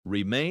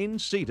Remain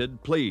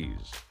seated,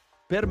 please.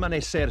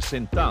 Permanecer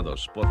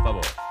sentados, por favor.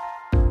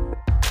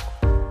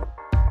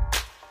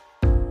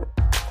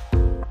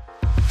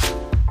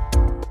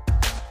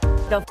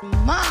 The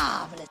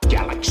marvelous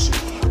galaxy.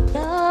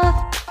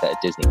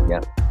 Disney,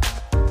 yeah.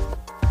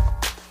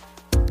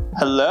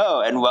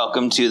 Hello, and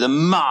welcome to the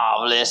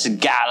marvelous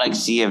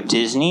galaxy of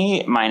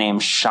Disney. My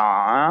name's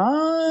Shawn.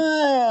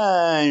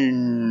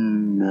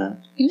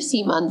 You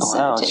seem uncertain.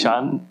 Wow,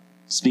 Shawn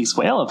speaks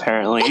whale,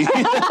 apparently.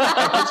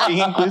 Speaking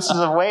inclusive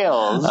of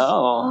whales.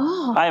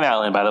 Oh. I'm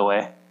Allan, by the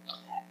way.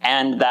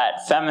 And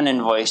that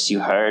feminine voice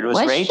you heard was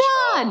Rachael.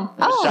 Shawn?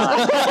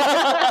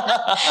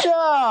 Oh.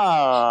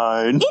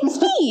 Shawn. It's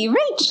me,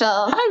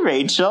 Rachael. Hi,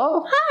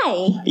 Rachael.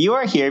 Hi. You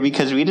are here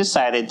because we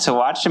decided to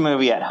watch a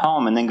movie at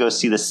home and then go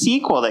see the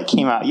sequel that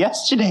came out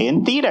yesterday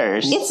in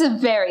theaters. It's a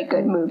very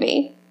good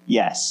movie.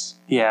 Yes.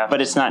 Yeah.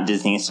 But it's not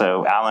Disney,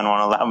 so Allan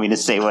won't allow me to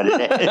say what it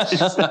is.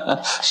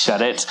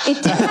 Shut it.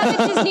 It did have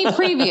a Disney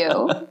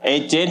preview.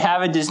 It did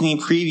have a Disney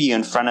preview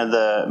in front of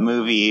the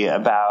movie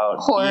about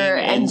horror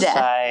being and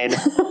inside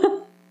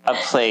a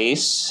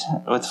place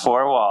with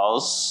four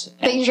walls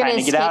and trying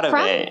to get out of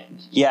it.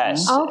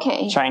 Yes.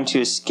 Okay. Trying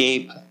to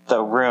escape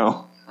the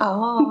room.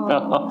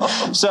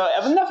 Oh. So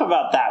enough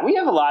about that. We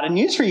have a lot of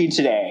news for you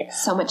today.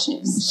 So much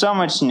news. So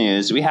much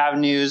news. We have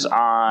news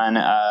on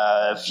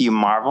a few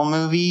Marvel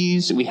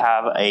movies. We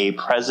have a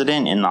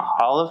president in the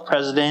Hall of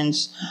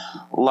Presidents.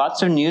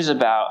 Lots of news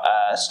about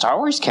Star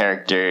Wars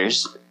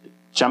characters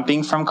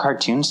jumping from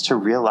cartoons to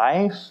real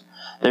life.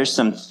 There's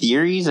some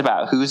theories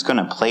about who's going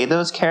to play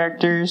those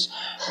characters.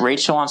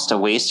 Rachael wants to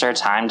waste our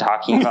time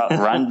talking about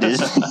Run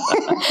Disney.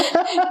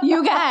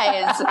 You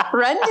guys,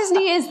 Run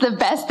Disney is the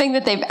best thing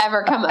that they've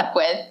ever come up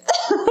with.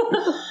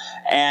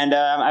 And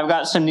I've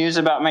got some news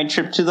about my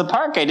trip to the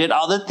park. I did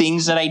all the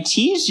things that I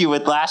teased you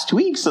with last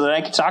week so that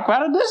I could talk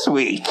about it this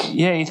week.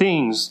 Yay,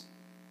 things.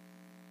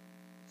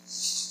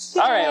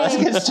 All right, let's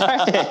get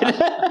started.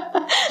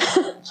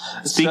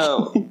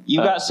 So, you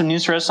got some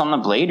news for us on the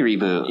Blade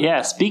reboot.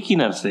 Yeah,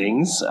 speaking of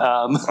things.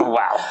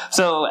 Wow.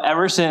 So,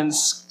 ever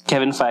since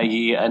Kevin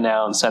Feige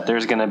announced that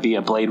there's going to be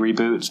a Blade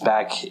reboot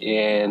back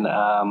in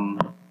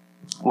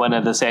one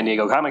of the San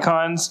Diego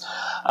Comic-Cons,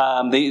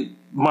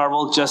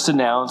 Marvel just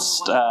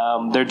announced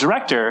their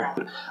director,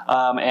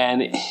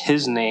 and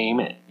his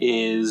name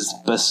is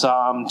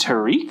Bassam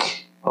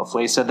Tariq.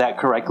 Hopefully I said that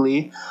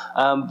correctly.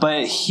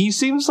 But he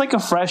seems like a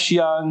fresh,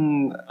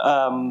 young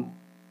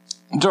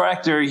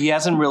director. He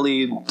hasn't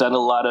really done a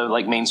lot of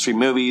like mainstream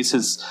movies.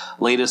 His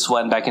latest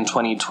one back in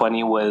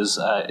 2020 was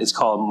it's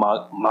called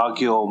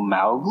Mogul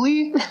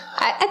Mowgli.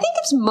 I think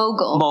it's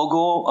Mogul.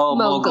 Mogul? Oh,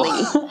 Mowgli.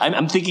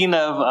 I'm thinking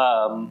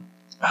of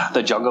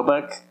The Jungle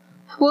Book.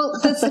 Well,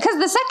 because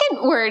the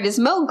second word is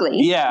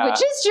Mowgli, Yeah.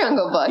 which is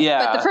Jungle Book,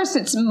 Yeah. but the first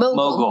it's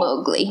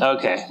Mowgli.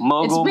 Okay,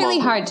 Mogul. It's really Mowgli.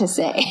 hard to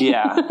say.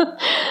 Yeah.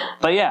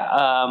 But yeah,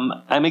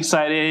 I'm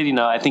excited. You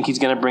know, I think he's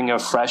going to bring a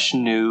fresh,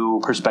 new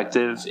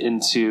perspective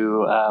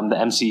into the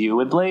MCU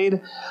with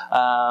Blade.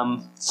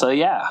 So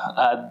yeah,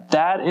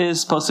 that is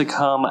supposed to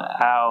come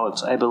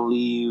out, I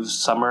believe,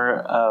 summer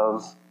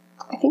of...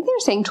 I think they were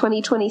saying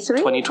 2023?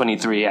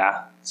 2023,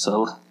 yeah.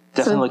 So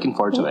definitely looking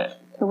forward to it.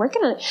 They're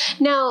working on it.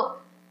 Now,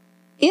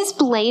 is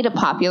Blade a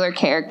popular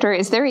character?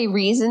 Is there a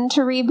reason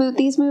to reboot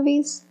these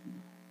movies?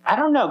 I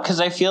don't know, because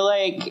I feel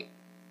like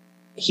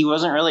he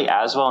wasn't really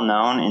as well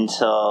known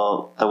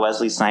until the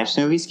Wesley Snipes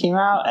movies came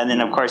out, and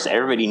then of course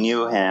everybody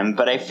knew him,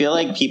 but I feel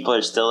like people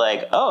are still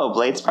like, oh,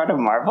 Blade's part of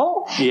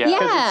Marvel? Yeah.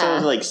 Because it's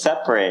so like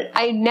separate.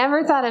 I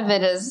never thought of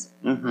it as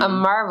a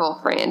Marvel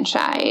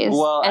franchise,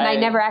 Well, and I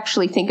never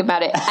actually think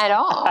about it at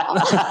all.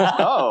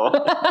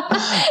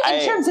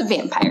 In terms of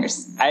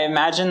vampires. I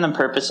imagine the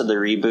purpose of the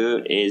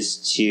reboot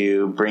is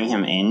to bring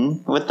him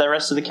in with the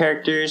rest of the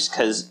characters,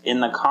 because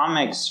in the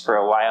comics for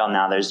a while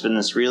now, there's been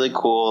this really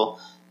cool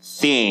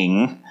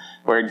thing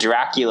where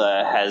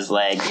Dracula has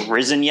like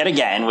risen yet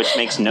again, which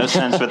makes no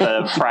sense with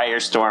the prior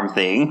Storm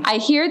thing. I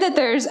hear that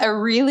there's a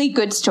really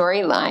good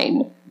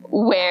storyline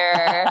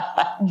where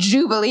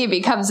Jubilee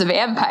becomes a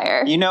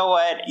vampire. You know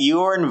what? You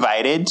were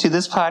invited to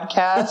this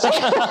podcast.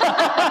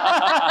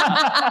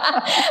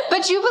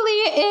 But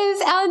Jubilee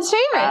is Alan's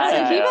favorite,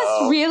 so he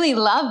must really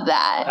love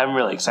that. I'm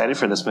really excited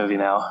for this movie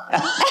now.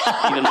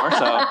 Even more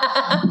so.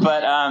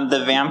 But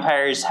the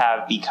vampires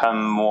have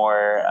become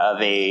more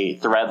of a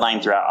thread line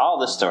throughout all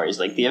the stories.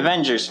 Like the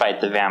Avengers fight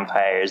the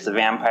vampires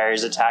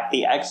attack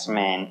the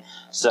X-Men.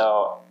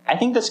 So I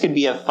think this could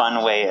be a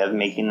fun way of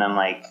making them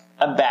like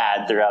a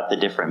bad throughout the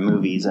different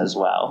movies as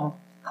well.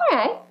 All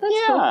right. That's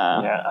cool.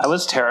 Yeah, I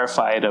was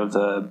terrified of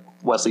the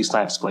Wesley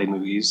Snipes Blade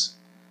movies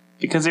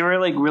because they were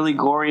like really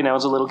gory, and I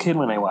was a little kid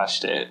when I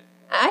watched it.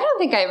 I don't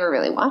think I ever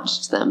really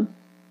watched them.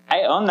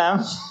 I own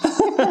them.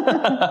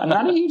 I'm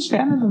not a huge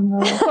fan of them, though.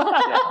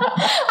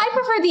 I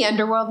prefer the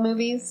Underworld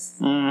movies.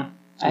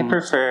 I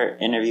prefer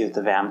Interview with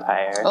the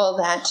Vampire. Oh,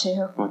 that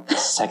too. With the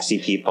sexy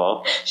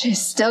people. She's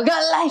still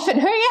got life in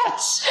her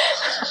yet.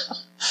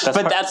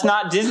 That's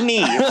not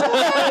Disney. What are you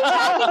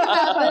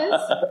talking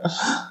about this?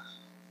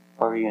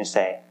 What were you going to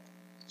say?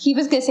 He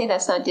was going to say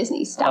that's not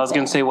Disney. Stop. I was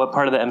going to say, what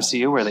part of the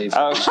MCU were they from?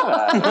 Oh, shut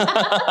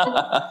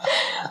up.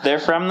 They're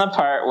from the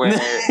part where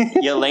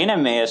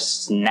Yelena may have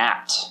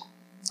snapped.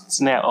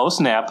 Snap. Oh,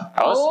 snap.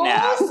 Oh,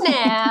 snap. Oh,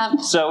 snap.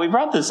 So we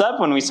brought this up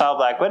when we saw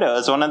Black Widow.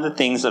 It's one of the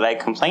things that I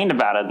complained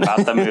about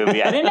the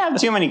movie. I didn't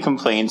have too many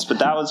complaints, but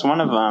that was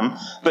one of them.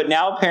 But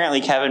now apparently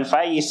Kevin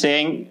Feige is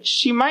saying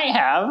she might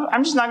have.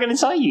 I'm just not going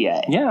to tell you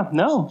yet. Yeah,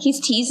 no.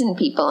 He's teasing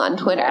people on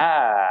Twitter.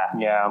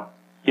 Yeah.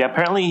 Yeah,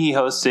 apparently he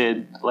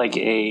hosted like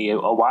a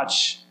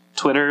watch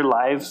Twitter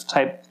live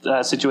type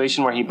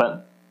situation where he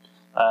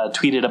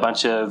tweeted a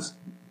bunch of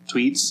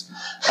tweets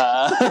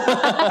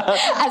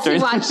as he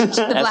watched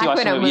the Black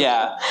Widow movie.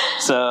 Yeah.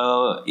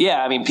 So,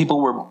 yeah, I mean,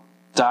 people were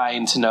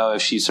dying to know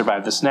if she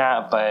survived the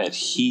snap, but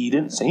he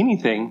didn't say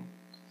anything.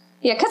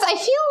 Yeah, because I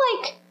feel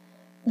like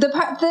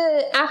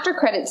the after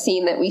credit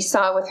scene that we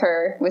saw with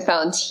her, with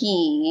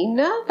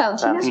Valentina,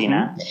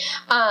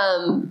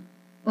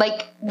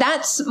 like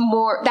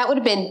that would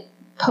have been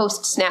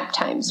post snap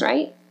times,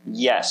 right?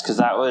 Yes, because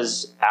that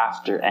was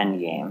after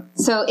Endgame.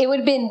 So it would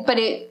have been, but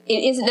it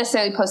isn't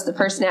necessarily post the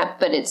first snap,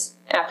 but it's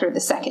after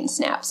the second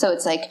snap. So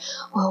it's like,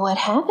 well, what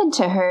happened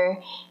to her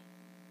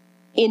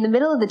in the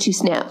middle of the two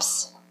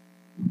snaps?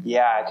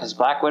 Yeah, because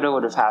Black Widow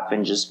would have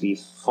happened just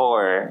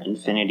before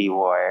Infinity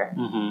War,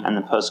 and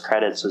the post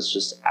credits was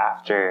just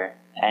after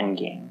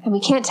Endgame. And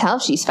we can't tell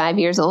if she's 5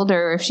 years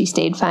older or if she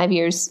stayed 5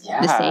 years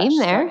the same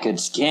there. Got good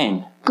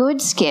skin.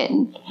 Good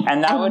skin.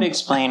 And that would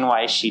explain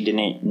why she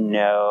didn't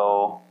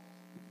know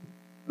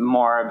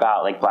more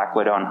about like Black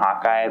Widow and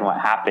Hawkeye and what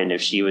happened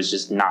if she was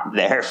just not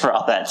there for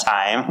all that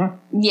time.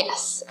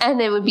 Yes, and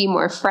it would be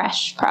more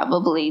fresh,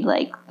 probably,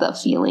 like the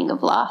feeling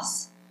of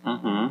loss.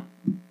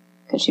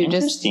 Because she would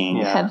just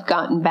have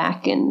gotten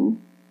back,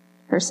 and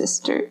her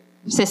sister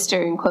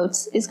in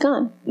quotes is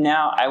gone.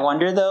 Now I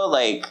wonder though,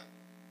 like,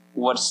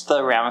 what's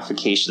the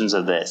ramifications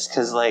of this?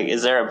 Because like,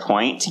 is there a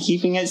point to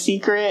keeping it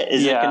secret?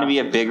 Is it going to be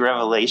a big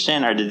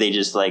revelation, or did they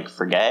just like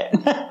forget?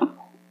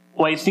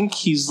 Well, I think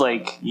he's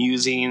like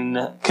using,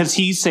 because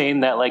he's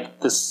saying that like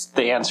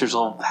the answers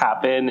will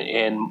happen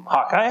in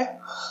Hawkeye,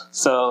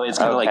 so it's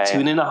kind of like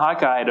tune into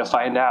Hawkeye to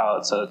find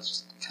out. So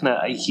it's kind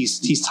of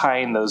he's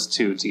tying those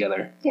two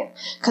together. Yeah,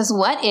 because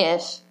what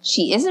if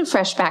she isn't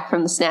fresh back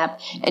from the snap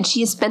and she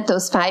has spent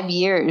those 5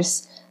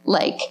 years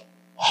like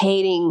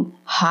hating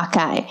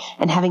Hawkeye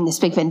and having this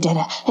big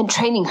vendetta and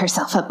training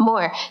herself up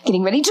more,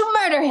 getting ready to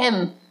murder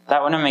him?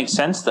 That wouldn't make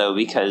sense though,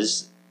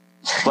 because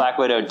Black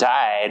Widow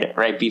died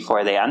right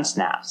before they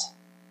unsnapped.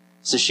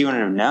 So she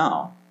wouldn't have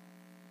known.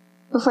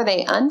 Before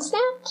they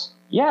unsnapped?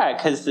 Yeah,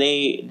 because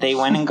they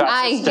went and got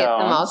the stones. I get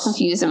them all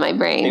confused in my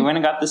brain. They went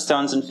and got the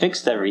stones and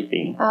fixed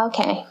everything.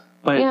 Okay.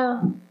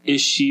 But is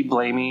she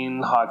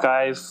blaming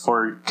Hawkeye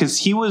for... Because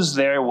he was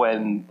there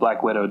when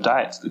Black Widow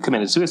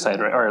committed suicide,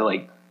 right? Or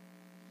like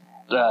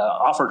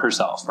offered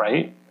herself,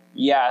 right?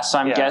 Yeah, so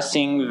I'm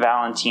guessing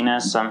Valentina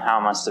somehow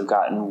must have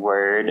gotten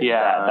word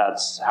that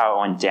that's how it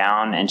went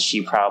down, and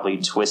she probably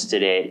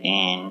twisted it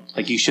in...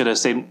 Like, you should have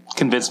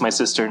convinced my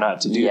sister not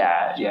to do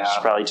that. Yeah,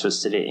 she probably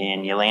twisted it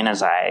in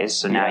Yelena's eyes,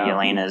 so now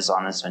Yelena's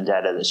on this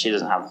vendetta that she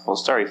doesn't have the full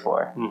story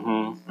for.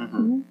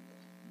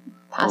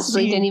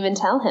 Possibly didn't even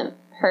tell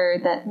her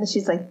that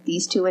she's like,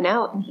 these two went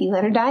out, and he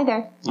let her die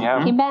there.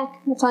 Yeah. Came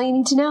back. That's all you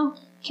need to know.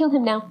 Kill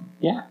him now.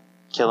 Yeah,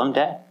 kill him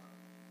dead.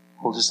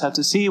 We'll just have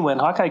to see when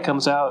Hawkeye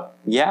comes out.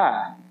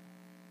 Yeah.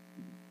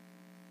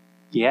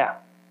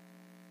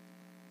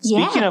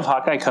 Speaking of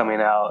Hawkeye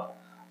coming out,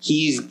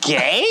 he's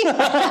gay?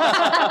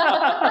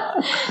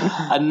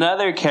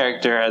 Another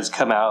character has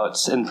come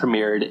out and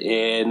premiered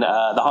in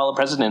the Hall of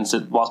Presidents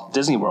at Walt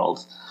Disney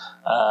World.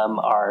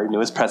 Our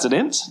newest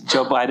president,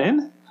 Joe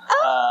Biden,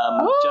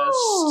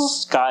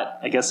 just got,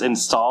 I guess,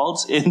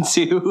 installed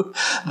into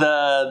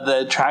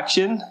the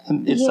attraction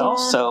itself.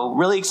 Yeah. So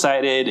really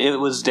excited. It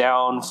was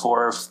down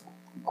for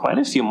quite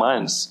a few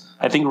months,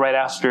 I think right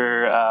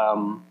after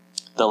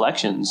the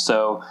election.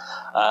 So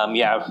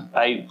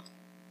I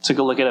took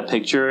a look at a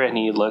picture and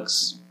he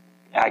looks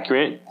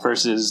accurate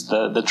versus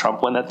the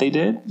Trump one that they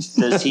did.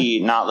 Does he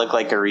not look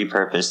like a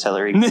repurposed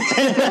Hillary Clinton?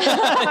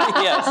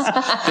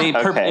 Yes.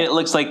 It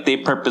looks like they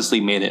purposely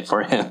made it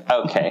for him.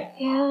 Okay.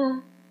 Yeah.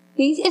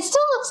 It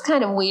still looks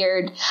kind of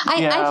weird.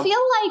 I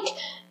feel like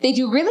they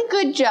do really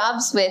good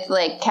jobs with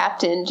like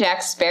Captain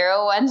Jack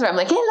Sparrow ones where I'm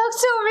like, it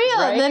looks so real.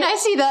 Right? And then I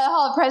see the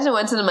Hall of President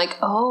ones and I'm like,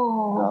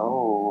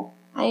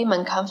 I am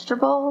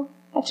uncomfortable.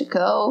 I have to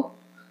go.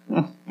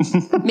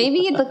 Maybe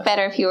you'd look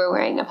better if you were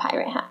wearing a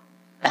pirate hat.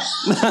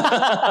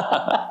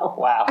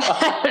 Wow.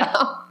 I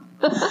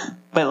don't know.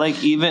 But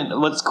like, even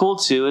what's cool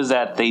too is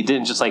that they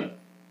didn't just like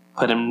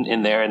put him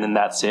in there and then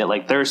that's it.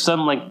 Like there's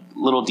some like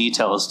little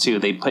details too.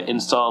 They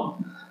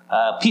installed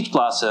peach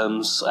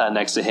blossoms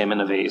next to him in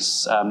a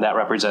vase that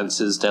represents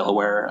his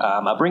Delaware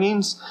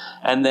upbringings,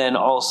 and then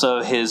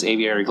also his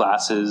aviary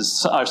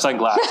glasses or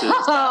sunglasses.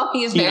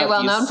 He's very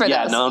well known for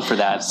that. Yeah, known for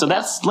that. So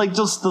that's like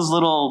just those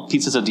little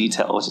pieces of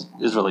detail, which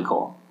is really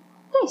cool.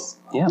 Nice.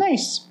 Yeah,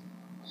 nice.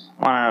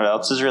 Want to know what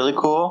else is really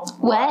cool?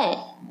 What?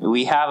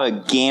 We have a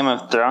Game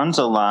of Thrones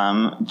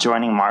alum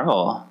joining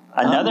Marvel.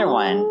 Another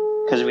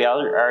one, because we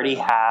already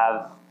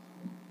have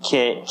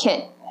Kit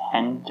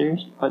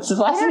Henderson. What's his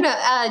last name? I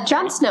don't know.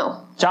 Jon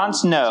Snow. Jon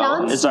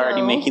Snow is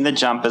already making the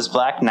jump as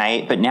Black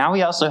Knight, but now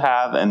we also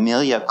have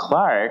Emilia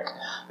Clarke,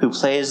 who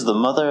plays the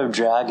Mother of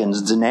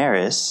Dragons,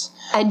 Daenerys.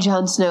 And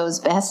Jon Snow's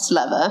best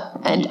lover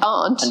and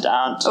aunt.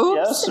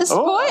 Oops, yes.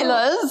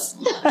 Spoilers.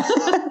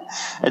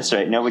 That's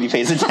right. Nobody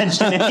pays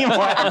attention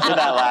anymore after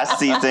that last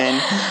season.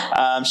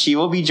 She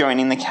will be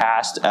joining the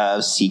cast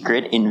of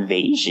Secret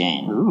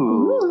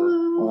Invasion.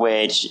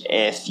 Which,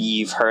 if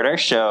you've heard our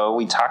show,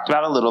 we talked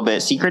about a little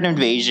bit. Secret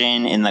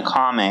Invasion in the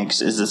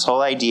comics is this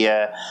whole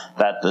idea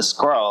that the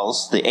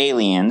Skrulls, the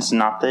aliens,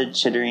 not the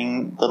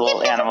chittering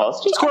little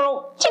animals.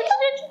 Squirrel!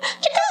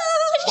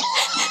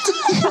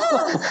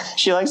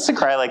 She likes to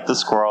cry like the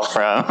squirrel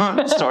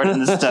from Sword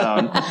in the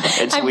Stone.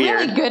 It's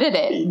weird. I'm really good at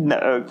it. No,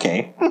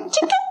 okay.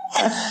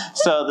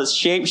 So the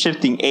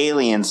shape-shifting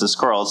aliens, the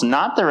Skrulls,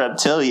 not the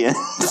reptilians.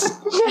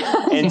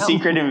 In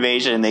Secret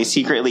Invasion, they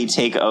secretly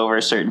take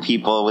over certain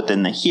people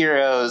within the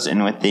heroes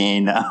and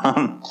within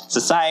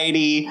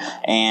society,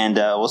 and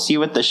we'll see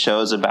what the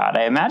show's about.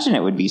 I imagine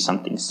it would be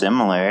something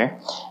similar,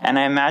 and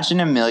I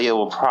imagine Emilia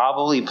will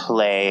probably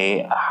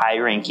play a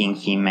high-ranking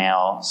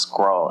female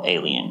Skrull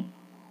alien.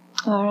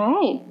 All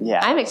right. Yeah.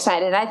 I'm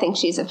excited. I think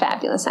she's a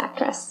fabulous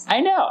actress.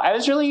 I know. I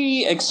was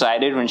really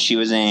excited when she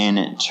was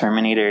in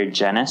Terminator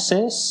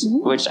Genesis,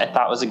 which I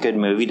thought was a good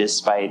movie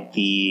despite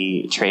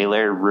the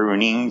trailer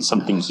ruining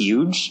something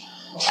huge.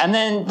 And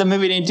then the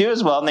movie didn't do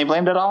as well, and they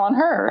blamed it all on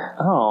her.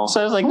 Oh. So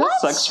I was like, that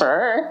sucks for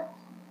her.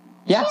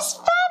 Yeah. She's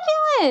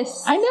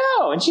fabulous. I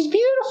know, and she's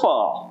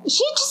beautiful.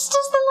 She just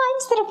does the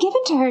lines that are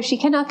given to her. She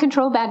cannot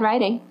control bad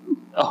writing.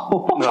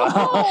 Oh.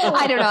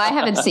 I don't know. I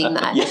haven't seen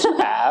that. Yes, you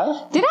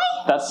have. Did I?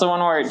 That's the one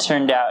where it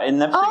turned out in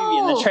the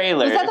preview, in the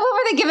trailer. Was that the one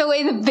where they give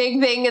away the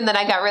big thing and then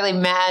I got really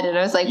mad and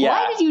I was like,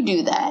 why did you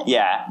do that?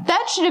 Yeah.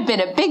 That should have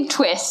been a big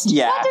twist.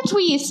 Yeah. Not a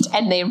twist,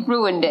 and they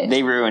ruined it.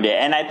 They ruined it.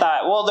 And I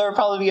thought, well, there would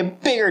probably be a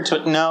bigger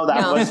twist. No,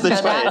 that was the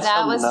twist.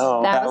 That was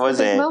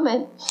the big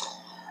moment.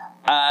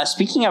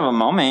 Speaking of a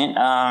moment,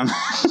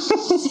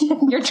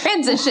 your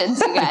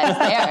transitions, you guys,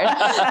 they are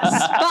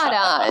spot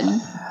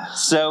on.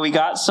 So we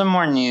got some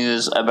more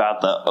news about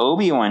the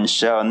Obi-Wan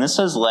show, and this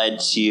has led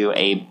to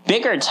a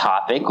bigger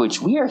topic,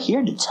 which we are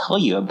here to tell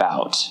you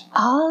about.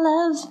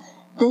 All of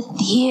the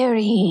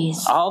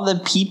theories. All the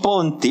people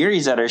and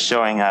theories that are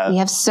showing up. We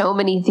have so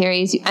many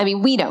theories. I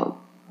mean, we don't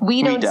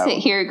sit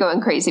here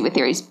going crazy with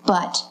theories,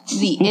 but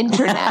the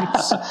internet,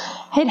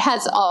 it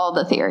has all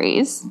the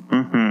theories.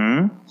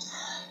 Mm-hmm.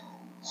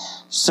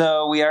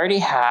 So we already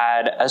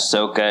had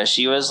Ahsoka.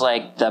 She was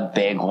like the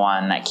big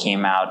one that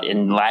came out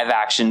in live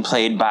action,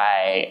 played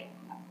by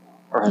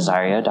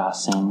Rosario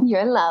Dawson.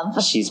 Your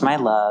love. She's my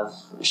love.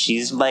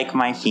 She's like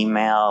my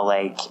female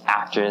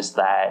actress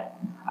that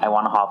I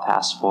want a hall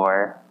pass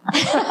for.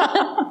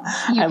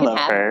 I love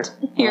her.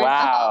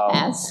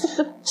 Wow.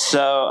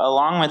 So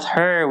along with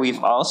her,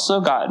 we've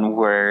also gotten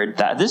word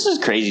that this is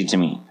crazy to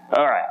me.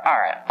 All right.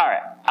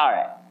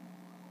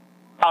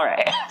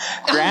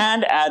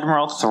 Grand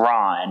Admiral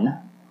Thrawn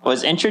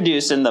was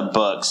introduced in the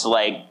books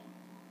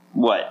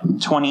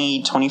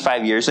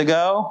 25 years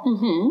ago?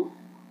 Mm-hmm.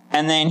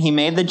 And then he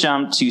made the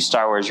jump to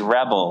Star Wars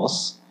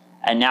Rebels.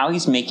 And now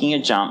he's making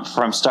a jump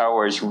from Star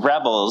Wars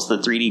Rebels, the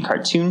 3D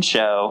cartoon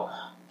show,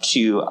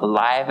 to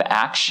live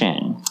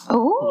action.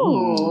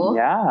 Ooh.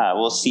 Yeah,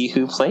 we'll see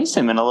who plays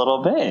him in a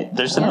little bit.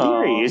 There's some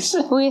theories.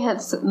 We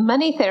have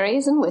many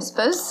theories and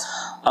whispers.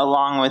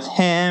 Along with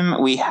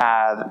him, we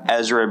have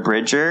Ezra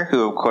Bridger,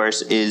 who, of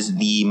course, is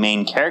the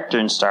main character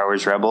in Star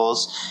Wars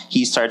Rebels.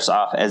 He starts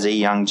off as a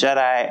young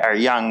Jedi, or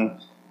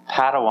young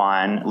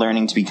Padawan,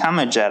 learning to become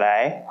a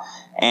Jedi.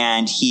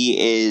 And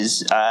he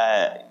is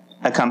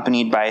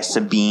accompanied by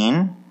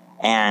Sabine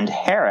and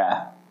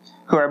Hera,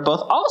 who are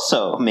both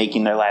also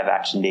making their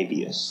live-action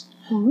debuts.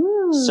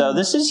 Ooh. So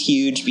this is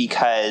huge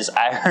because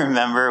I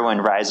remember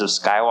when Rise of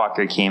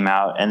Skywalker came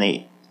out and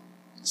they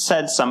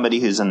said somebody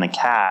who's in the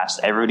cast,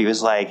 everybody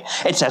was like,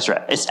 it's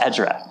Ezra. It's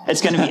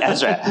going to be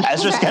Ezra.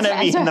 Ezra's going to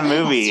be in the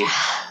movie.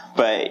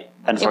 But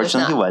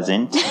unfortunately he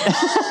wasn't.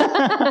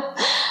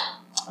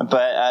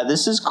 But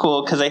this is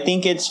cool because I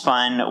think it's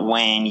fun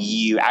when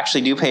you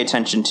actually do pay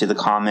attention to the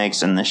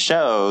comics and the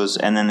shows,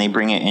 and then they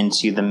bring it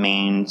into the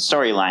main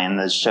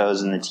storyline, the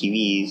shows and the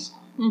TVs.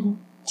 Mm-hmm.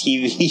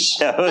 TV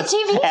shows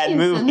and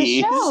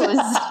movies.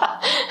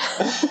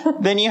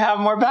 Then you have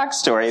more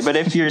backstory. But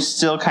if you're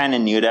still kind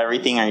of new to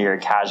everything or you're a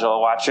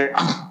casual watcher,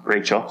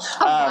 Rachel.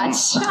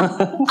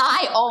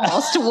 I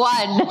almost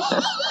won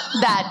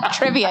that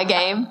trivia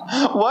game.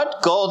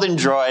 What golden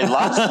droid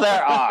lost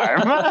their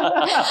arm?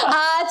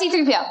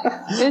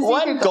 C-3PO.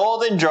 What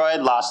golden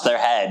droid lost their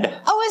head?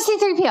 Oh, it's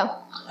C-3PO.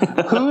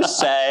 Who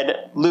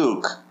said,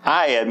 Luke,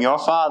 I am your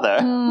father?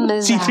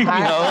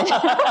 C-3PO.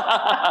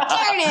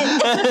 Darn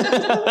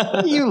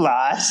it. You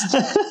lost.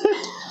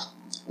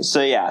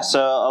 So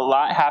a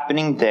lot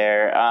happening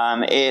there.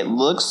 It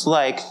looks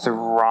like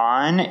Thrawn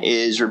Thrawn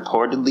is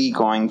reportedly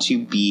going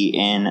to be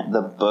in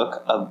the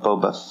Book of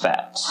Boba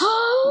Fett.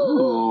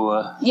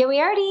 Ooh. Yeah, we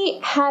already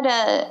had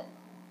a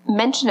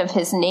mention of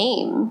his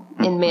name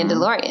in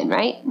Mandalorian,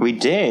 right? We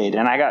did,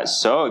 and I got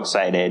so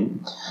excited.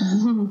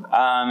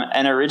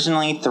 And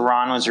originally,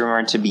 Thrawn was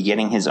rumored to be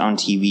getting his own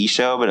TV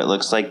show, but it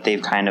looks like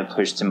they've kind of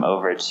pushed him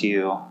over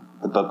to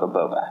the Book of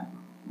Boba.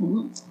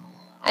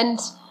 And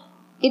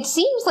it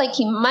seems like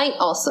he might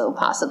also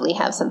possibly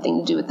have something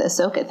to do with the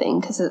Ahsoka thing,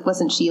 because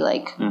wasn't she,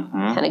 like,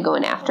 kind of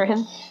going after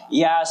him?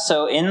 Yeah,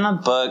 so in the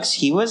books,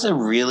 he was a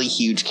really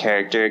huge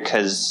character,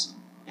 because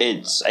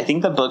I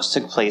think the books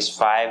took place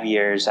 5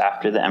 years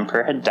after the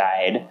Emperor had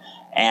died,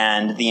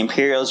 and the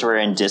Imperials were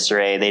in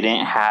disarray. They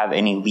didn't have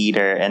any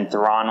leader, and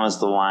Thrawn was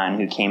the one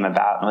who came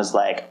about and was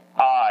like,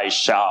 I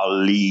shall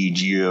lead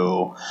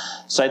you.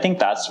 So I think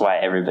that's why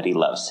everybody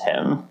loves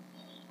him.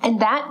 And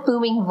that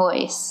booming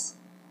voice,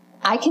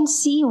 I can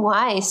see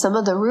why some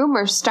of the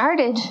rumors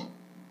started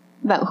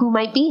about who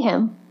might be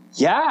him.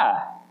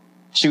 Yeah.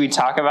 Should we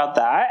talk about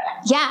that?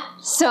 Yeah.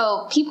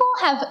 So people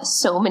have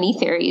so many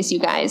theories, you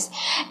guys.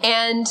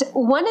 And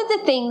one of the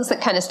things that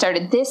kind of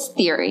started this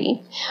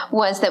theory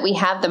was that we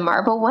have the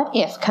Marvel What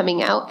If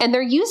coming out, and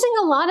they're using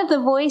a lot of the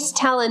voice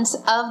talents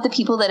of the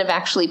people that have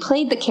actually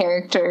played the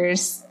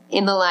characters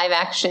in the live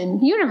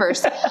action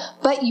universe.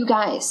 But you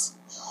guys,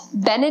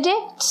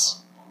 Benedict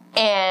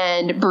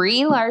and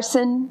Brie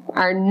Larson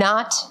are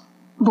not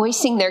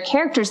voicing their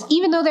characters,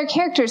 even though their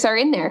characters are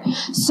in there.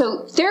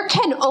 So there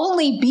can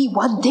only be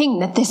one thing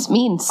that this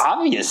means.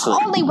 Obviously.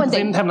 Only one They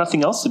thing. didn't have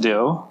nothing else to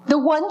do. The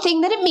one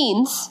thing that it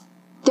means,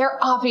 they're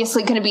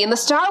obviously going to be in the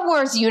Star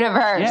Wars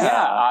universe.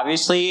 Yeah,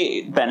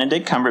 obviously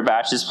Benedict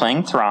Cumberbatch is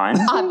playing Thrawn.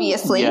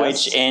 Obviously. Yes.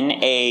 Which in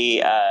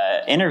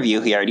a interview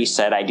he already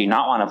said, I do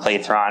not want to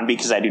play Thrawn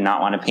because I do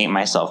not want to paint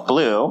myself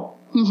blue.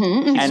 He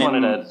just And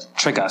wanted to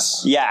trick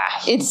us. Yeah.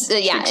 It's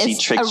Trixie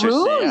it's tricks a her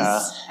ruse. yeah.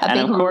 A And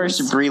big of course,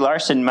 ruse. Brie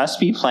Larson must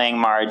be playing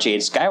Mara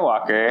Jade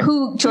Skywalker.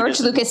 Who George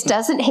doesn't- Lucas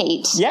doesn't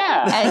hate.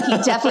 Yeah. And he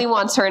definitely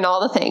wants her in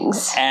all the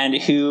things. And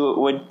who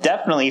would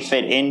definitely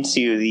fit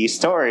into the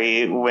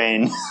story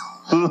when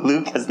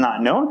Luke has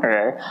not known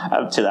her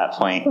up to that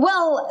point.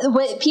 Well,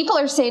 what people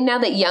are saying now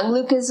that young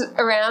Luke is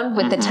around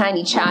with the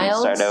tiny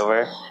child, Start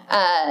over.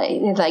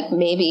 like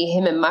maybe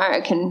him and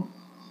Mara can,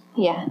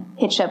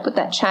 hitch up with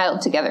that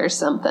child together or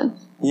something.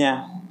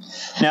 Yeah.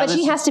 Now, But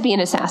she has to be an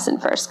assassin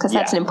first, because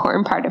that's Yeah. an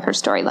important part of her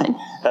storyline.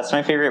 that's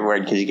my favorite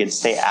word, because you get to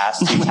say ass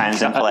 2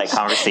 times in polite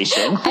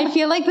conversation. I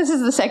feel like this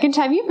is the second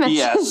time you've mentioned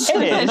Yes.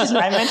 It is.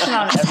 I mention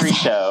on every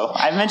show.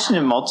 I've mentioned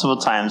it multiple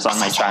times on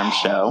my Charm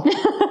show.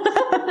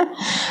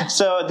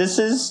 So this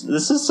is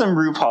some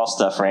RuPaul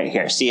stuff right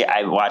here. See,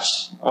 I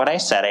watched what I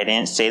said. I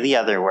didn't say the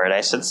other word.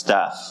 I said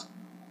stuff.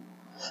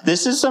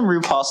 This is some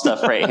RuPaul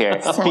stuff right here.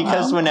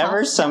 Because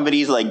whenever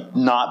somebody's like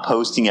not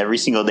posting every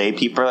single day,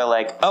 people are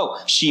like, oh,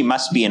 she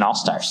must be an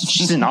All-Stars.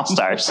 She's an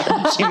All-Stars.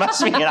 She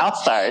must be an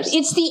All-Stars.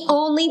 It's the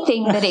only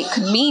thing that it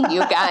could mean,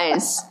 you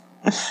guys.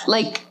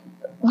 Like,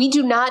 we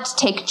do not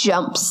take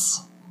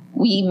jumps.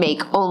 We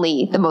make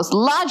only the most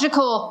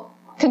logical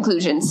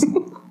conclusions.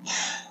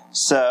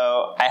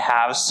 So I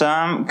have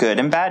some good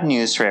and bad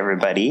news for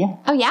everybody.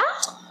 Oh, yeah?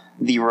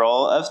 The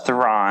role of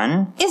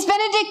Thrawn Is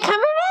Benedict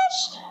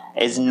Cumberbatch?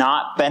 is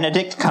not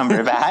Benedict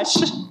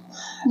Cumberbatch.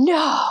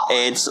 No.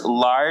 It's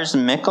Lars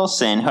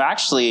Mikkelsen, who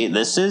actually,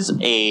 this has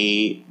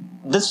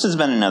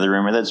been another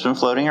rumor that's been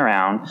floating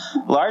around.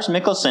 Lars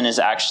Mikkelsen is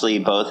actually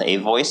both a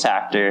voice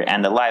actor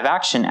and a live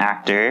action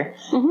actor.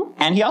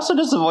 And he also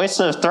does the voice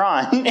of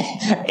Thrawn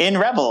in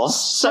Rebels.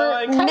 So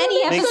it kind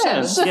Many of makes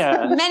episodes. sense.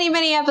 Yeah. Many,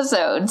 many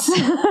episodes.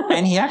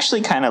 And he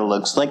actually kind of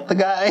looks like the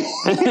guy.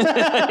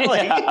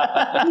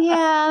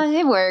 Yeah,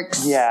 it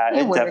works. Yeah,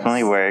 it works.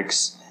 definitely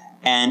works.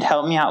 And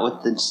help me out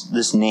with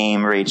this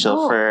name,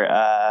 Rachel,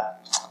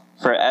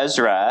 for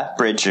Ezra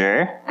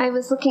Bridger. I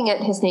was looking at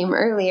his name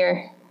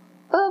earlier.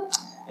 Oh,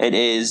 It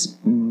is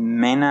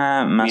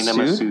Mena Mina Massoud.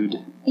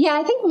 Masood. yeah,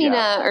 I think Mina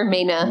Yeah. or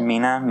Mena.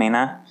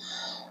 Mena.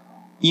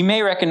 You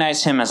may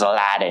recognize him as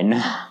Aladdin.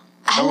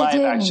 The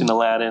live action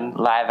Aladdin.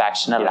 Live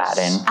action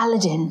Aladdin.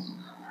 Aladdin.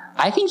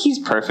 I think he's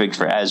perfect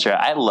for Ezra.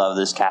 I love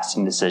this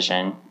casting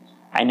decision.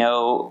 I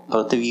know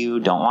both of you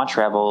don't watch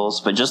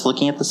Rebels, but just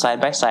looking at the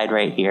side-by-side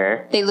right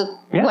here. They look,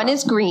 Yeah. one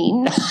is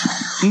green,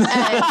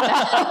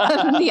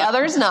 and the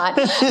other's not.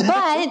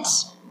 But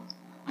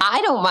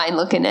I don't mind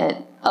looking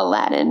at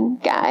Aladdin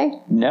guy.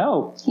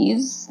 No.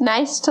 He's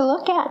nice to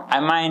look at.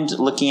 I mind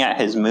looking at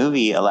his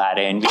movie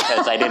Aladdin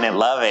because I didn't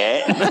love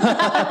it.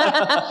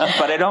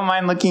 But I don't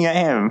mind looking at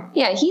him.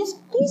 Yeah, he's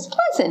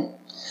pleasant.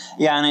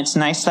 Yeah, and it's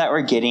nice that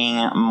we're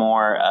getting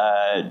more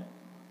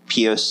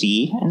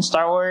POC in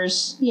Star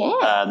Wars.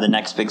 Yeah. The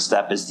next big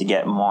step is to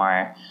get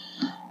more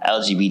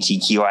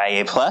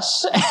LGBTQIA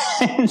plus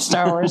in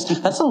Star Wars.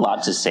 That's a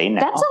lot to say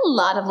now. That's a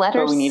lot of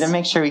letters. But we need to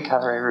make sure we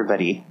cover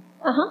everybody.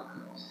 Uh-huh.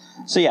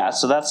 So yeah,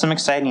 so that's some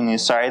exciting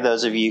news. Sorry,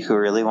 those of you who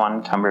really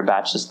wanted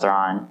Cumberbatch as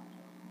Thrawn.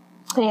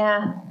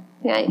 Yeah.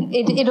 Yeah,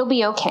 it'll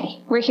be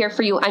okay. We're here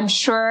for you. I'm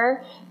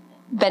sure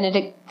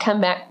Benedict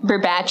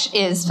Cumberbatch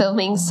is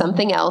filming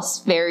something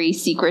else very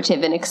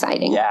secretive and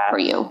exciting for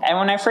you. And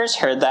when I first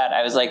heard that,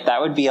 I was like, that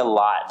would be a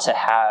lot to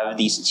have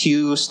these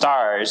two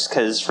stars,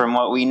 because from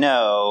what we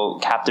know,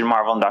 Captain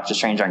Marvel and Doctor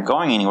Strange aren't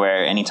going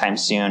anywhere anytime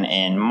soon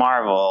in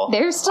Marvel.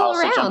 They're still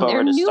also around. Jump over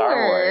They're to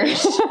newer.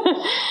 Star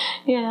Wars.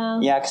 Yeah.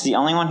 Yeah, because the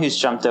only one who's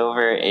jumped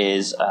over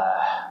is,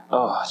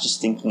 just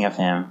thinking of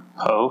him.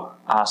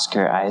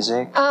 Oscar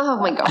Isaac. Oh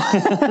my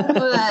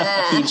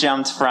god. He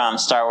jumped from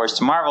Star Wars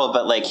to Marvel,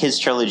 but like his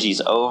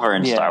trilogy's over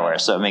in Star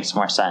Wars, so it makes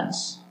more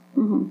sense.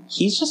 Mm-hmm.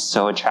 He's just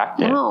so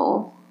attractive.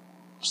 No.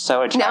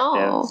 So attractive.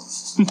 No.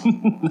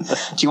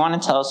 Do you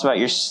want to tell us about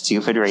your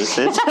stupid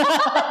races?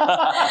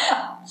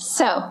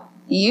 So,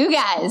 you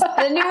guys,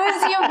 the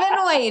news you've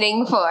been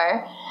waiting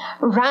for.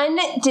 Run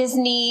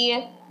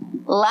Disney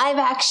live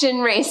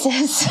action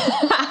races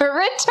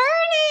are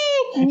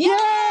returning!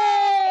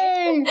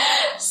 Yay!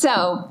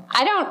 So,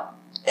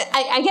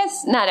 I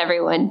guess not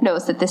everyone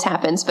knows that this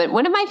happens, but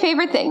one of my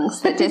favorite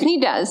things that Disney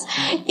does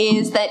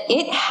is that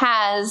it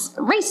has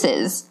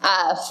races,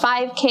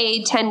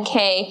 5K,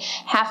 10K,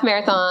 half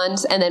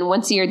marathons, and then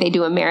once a year they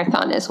do a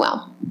marathon as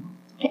well.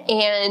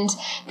 And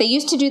they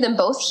used to do them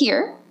both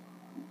here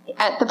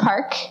at the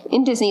park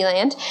in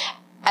Disneyland,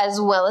 as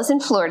well as in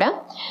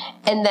Florida.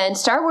 And then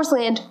Star Wars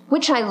Land,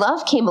 which I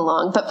love, came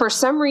along, but for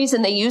some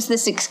reason they used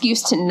this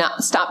excuse to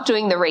not stop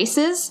doing the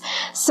races.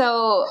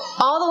 So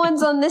all the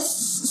ones on this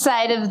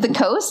side of the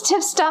coast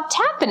have stopped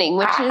happening,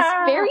 which is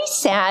very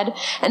sad.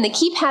 And they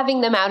keep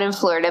having them out in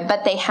Florida,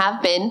 but they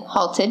have been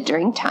halted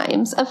during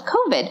times of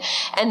COVID.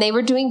 And they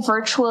were doing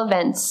virtual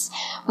events,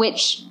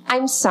 which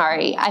I'm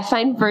sorry, I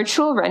find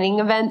virtual running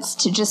events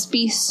to just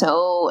be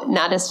so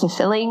not as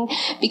fulfilling,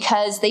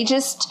 because they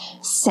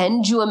just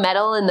send you a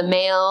medal in the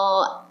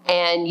mail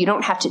and you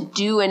don't have to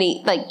do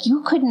any, like,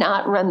 you could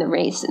not run the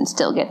race and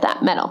still get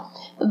that medal.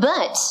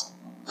 But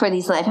for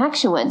these live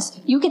action ones,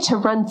 you get to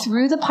run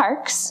through the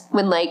parks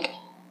when, like,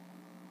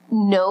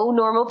 no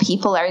normal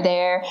people are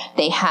there.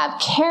 They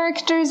have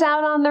characters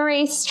out on the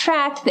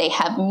racetrack. They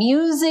have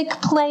music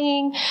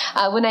playing.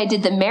 When I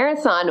did the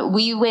marathon,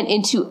 we went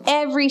into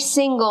every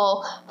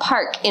single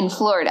park in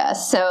Florida.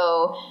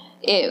 So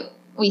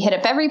we hit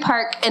up every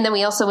park, and then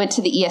we also went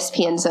to the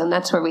ESPN zone.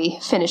 That's where we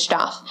finished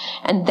off.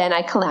 And then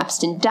I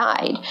collapsed and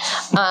died.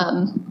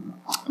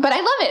 But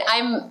I love it.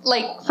 I'm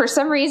like, for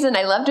some reason,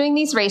 I love doing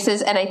these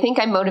races, and I think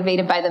I'm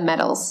motivated by the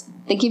medals.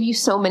 They give you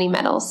so many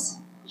medals.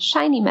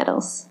 Shiny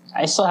medals.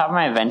 I still have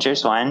my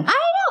Avengers one. I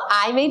know.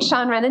 I made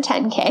Shawn run a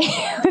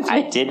 10K.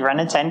 I did run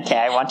a 10K.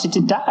 I wanted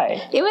to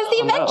die. It was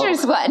the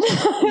Avengers one.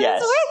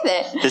 Yes. It was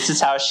worth it. This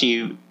is how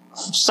she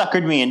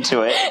suckered me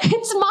into it.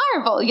 It's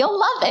Marvel. You'll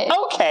love it.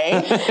 Okay.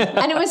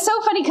 And it was so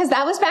funny because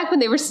that was back when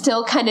they were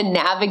still kind of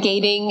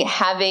navigating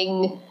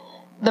having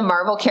the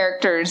Marvel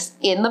characters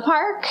in the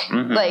park.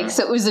 Mm-hmm. Like,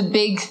 so it was a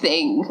big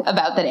thing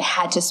about that it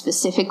had to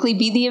specifically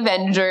be the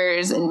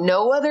Avengers and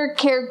no other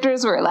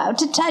characters were allowed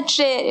to touch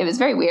it. It was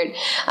very weird,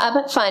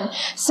 but fun.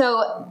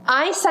 So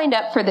I signed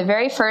up for the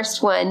very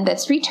first one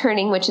that's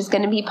returning, which is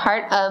going to be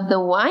part of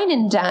the Wine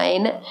and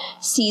Dine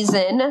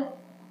season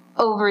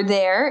over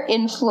there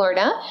in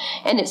Florida,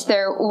 and it's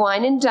their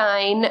Wine and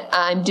Dine.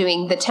 I'm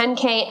doing the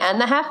 10K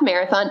and the half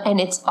marathon, and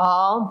it's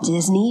all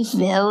Disney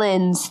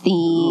villains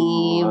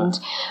themed.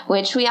 Ooh.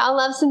 Which we all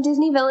love some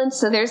Disney villains.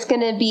 So there's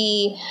going to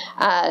be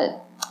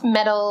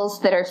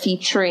medals that are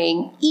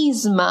featuring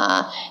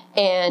Yzma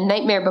and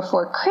Nightmare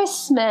Before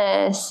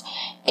Christmas,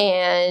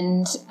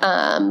 and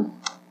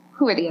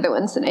who are the other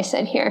ones that I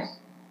said here?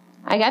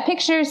 I got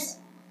pictures.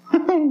 I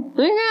got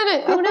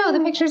it. Oh no,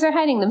 the pictures are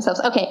hiding themselves.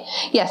 Okay,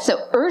 yeah, so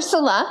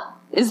Ursula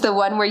is the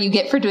one where you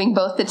get for doing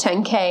both the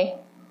 10K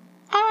and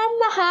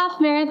the half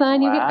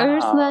marathon. You get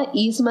Ursula.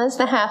 Yzma's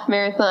the half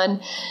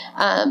marathon.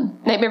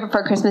 Nightmare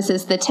Before Christmas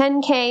is the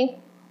 10K.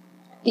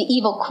 The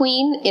Evil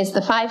Queen is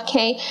the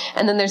 5K.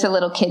 And then there's a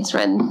little kids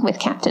run with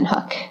Captain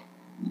Hook.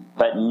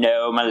 But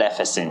no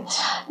Maleficent.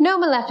 No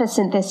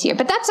Maleficent this year,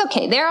 but that's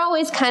okay. They're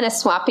always kind of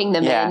swapping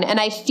them in, and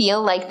I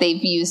feel like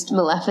they've used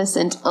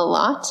Maleficent a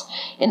lot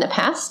in the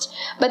past,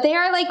 but they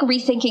are like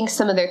rethinking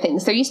some of their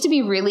things. There used to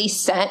be really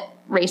set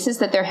races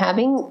that they're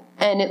having,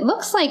 and it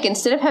looks like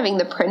instead of having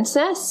the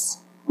princess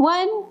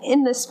one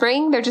in the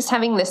spring, they're just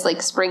having this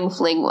like spring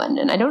fling one,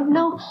 and I don't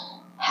know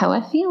how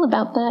I feel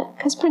about that,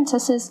 because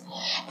princesses.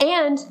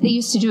 And they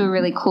used to do a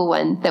really cool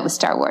one that was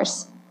Star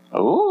Wars.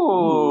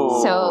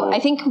 Oh. So I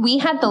think we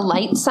had the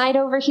light side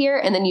over here,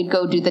 and then you'd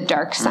go do the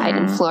dark side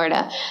in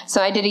Florida.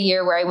 So I did a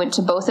year where I went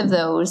to both of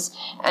those,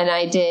 and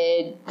I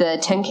did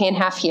the 10K and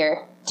half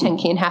here,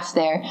 10K and half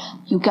there.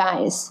 You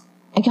guys,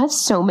 I got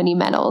so many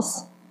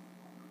medals.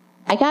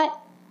 I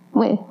got,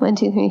 1,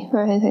 2, 3,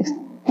 4, 5, 6,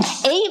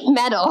 8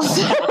 medals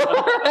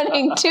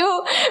running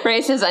 2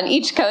 races on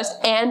each coast,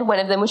 and one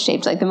of them was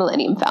shaped like the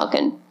Millennium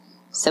Falcon.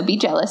 So be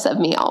jealous of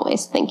me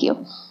always. Thank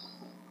you.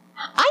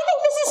 I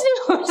think this is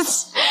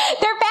news.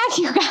 They're back,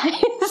 you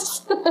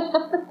guys.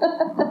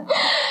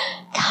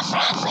 Come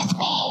run with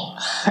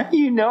me.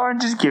 You know I'm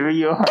just giving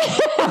you a hard time.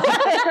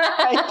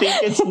 I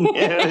think it's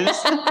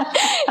news.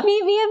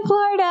 Meet me in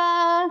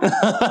Florida.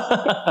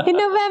 In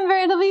November,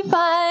 it'll be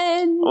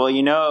fun. Well,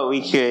 you know what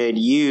we could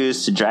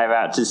use to drive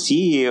out to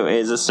see you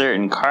is a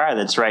certain car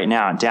that's right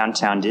now at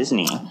downtown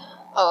Disney.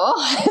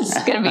 Oh,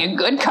 it's going to be a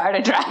good car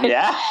to drive.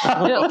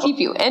 Yeah. It'll keep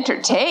you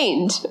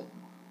entertained.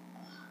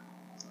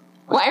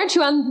 Why aren't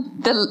you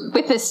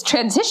with this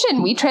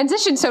transition? We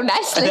transitioned so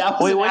nicely.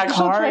 Wait, what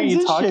car are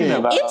you talking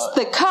about? It's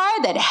the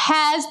car that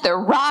has the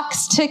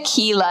Rock's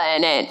tequila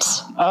in it.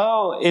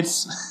 Oh,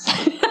 it's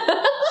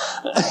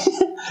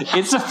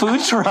it's a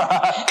food truck.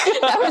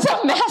 That was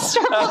a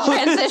masterful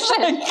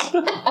transition.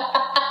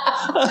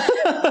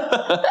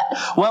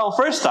 Well,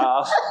 first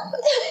off,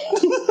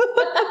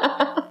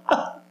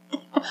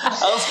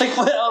 I was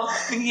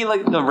thinking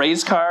like the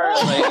race car,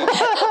 like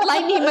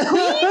Lightning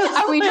McQueen.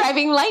 Are we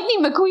driving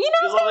Lightning McQueen?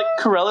 Is like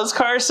Corella's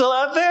car still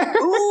out there?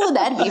 Ooh,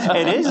 that'd be fun.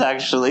 It is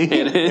actually.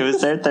 It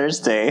was there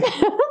Thursday.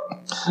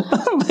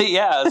 But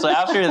yeah, so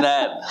after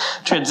that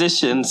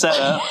transition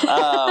setup,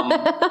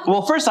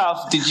 well, first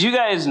off, did you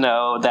guys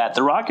know that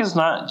The Rock is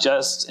not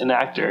just an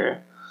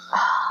actor,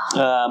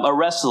 a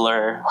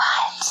wrestler?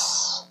 What?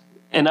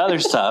 And other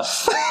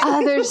stuff.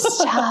 Other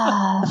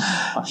stuff.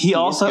 He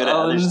also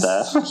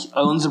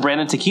owns a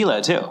brand of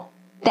tequila, too.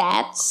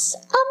 That's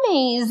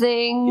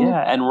amazing.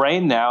 Yeah, and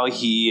right now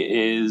he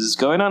is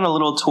going on a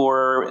little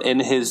tour in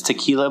his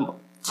tequila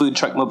food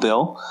truck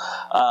mobile.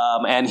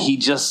 And he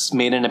just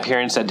made an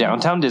appearance at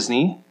Downtown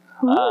Disney,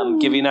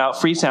 giving out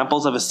free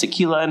samples of his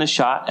tequila and a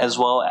shot, as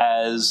well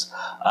as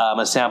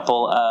a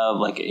sample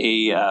of like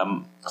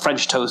a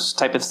French toast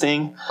type of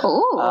thing.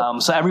 Ooh.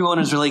 So everyone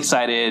is really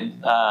excited,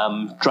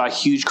 draw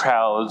huge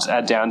crowds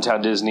at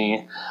Downtown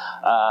Disney.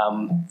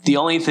 The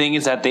only thing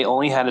is that they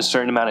only had a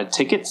certain amount of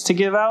tickets to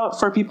give out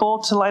for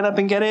people to line up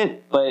and get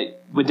it.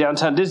 But with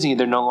Downtown Disney,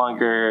 they're no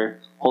longer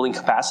holding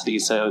capacity.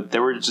 So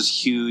there were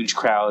just huge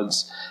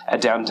crowds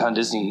at Downtown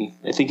Disney.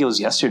 I think it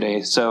was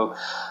yesterday. So,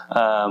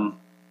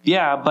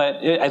 yeah, but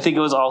I think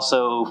it was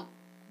also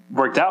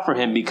worked out for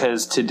him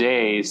because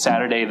today,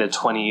 Saturday the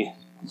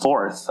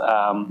 24th,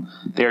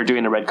 they're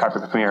doing a red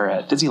carpet premiere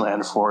at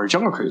Disneyland for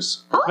Jungle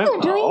Cruise. Oh, they're doing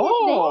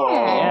it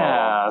there.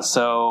 Yeah,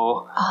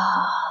 so...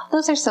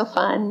 those are so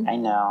fun. I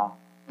know.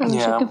 I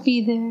wish I could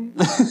be there.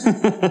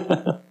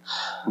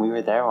 We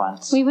were there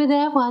once.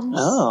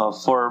 Oh,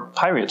 for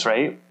Pirates,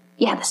 right?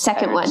 Yeah, the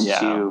second one.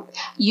 Yeah.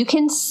 You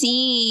can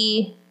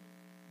see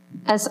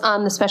us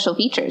on the special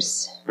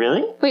features.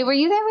 Really? Wait, were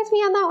you there with me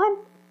on that one?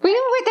 Were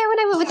you there when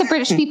I went with the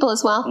British people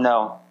as well?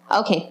 No.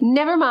 Okay,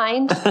 never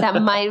mind.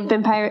 That might have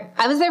been Pirate.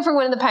 I was there for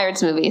one of the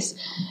Pirates movies,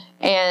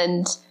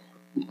 and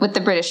with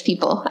the British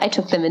people, I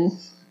took them in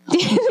the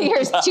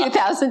year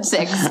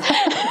 2006,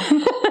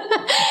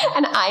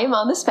 and I am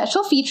on the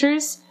special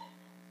features.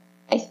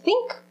 I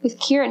think with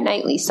Keira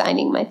Knightley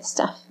signing my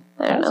stuff.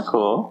 I don't know. That's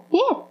cool.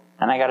 Yeah.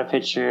 And I got a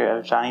picture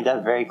of Johnny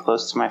Depp very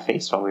close to my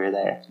face while we were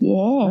there. Yeah.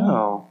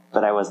 Oh,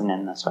 but I wasn't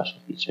in the special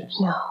features.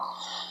 No.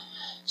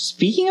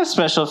 Speaking of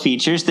special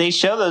features, they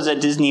show those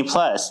at Disney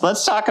Plus.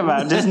 Let's talk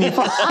about Disney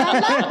Plus. I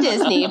love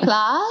Disney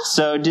Plus.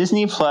 So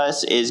Disney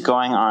Plus is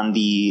going on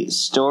the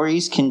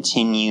Stories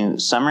Continue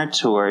Summer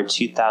Tour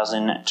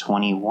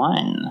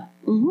 2021.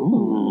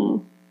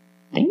 Ooh.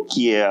 Thank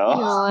you. You're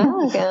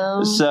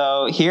welcome.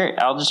 So here,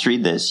 I'll just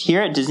read this.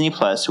 Here at Disney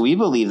Plus, we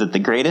believe that the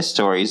greatest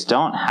stories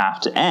don't have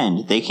to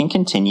end. They can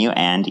continue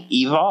and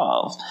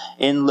evolve.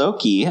 In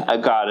Loki, a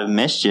god of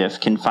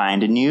mischief can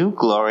find a new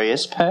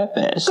glorious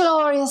purpose.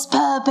 Glorious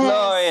purpose.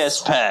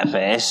 Glorious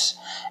purpose.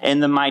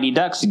 In The Mighty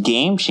Ducks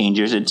Game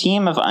Changers, a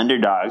team of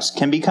underdogs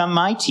can become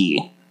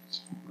mighty.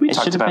 We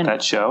talked about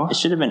that show. It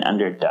should have been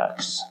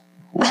Underducks.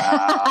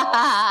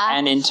 Wow.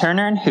 And in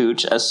Turner and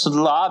Hooch, a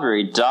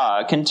slobbery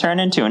dog can turn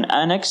into an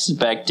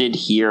unexpected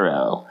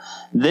hero.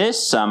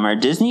 This summer,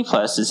 Disney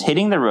Plus is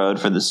hitting the road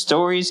for the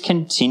Stories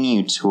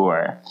Continue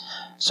tour.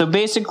 So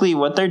basically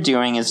what they're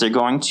doing is they're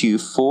going to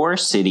 4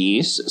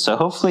 cities. So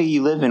hopefully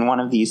you live in one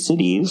of these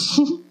cities.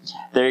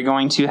 They're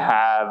going to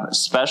have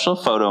special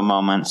photo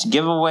moments,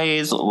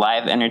 giveaways,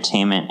 live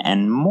entertainment,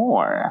 and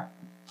more.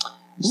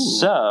 Ooh.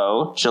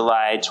 So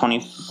July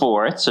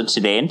 24th, so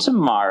today and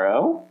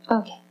tomorrow.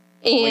 Okay.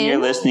 When you're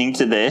listening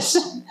to this,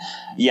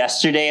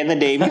 yesterday and the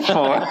day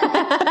before,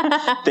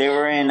 they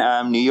were in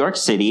New York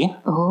City.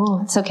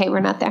 Oh, it's okay.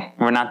 We're not there.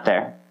 We're not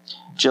there.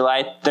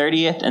 July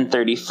 30th and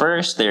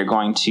 31st, they're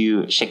going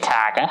to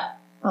Chicago.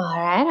 All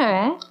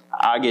right.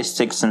 August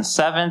 6th and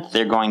 7th,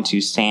 they're going to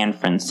San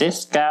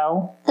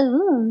Francisco.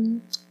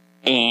 Ooh.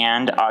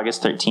 And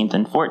August 13th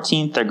and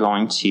 14th, they're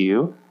going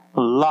to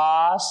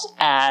Los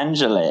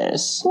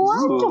Angeles.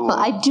 Wonderful. Ooh.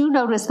 I do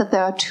notice that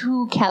there are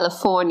 2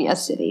 California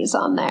cities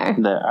on there.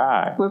 There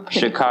are.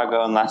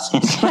 Chicago and Los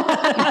Angeles.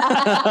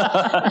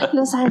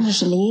 Los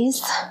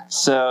Angeles.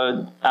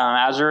 So,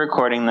 as we're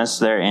recording this,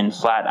 they're in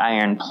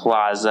Flatiron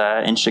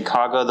Plaza. In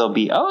Chicago, they'll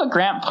be, at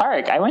Grant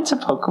Park. I went to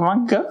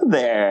Pokemon Go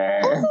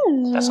there.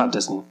 Ooh. That's not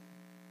Disney.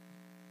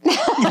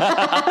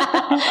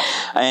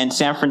 In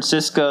San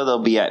Francisco, they'll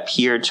be at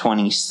Pier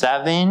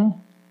 27.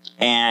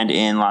 And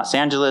in Los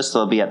Angeles,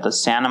 they'll be at the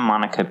Santa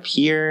Monica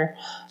Pier.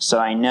 So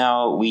I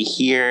know we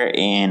here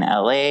in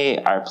LA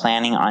are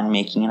planning on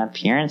making an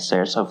appearance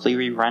there. So hopefully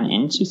we run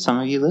into some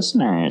of you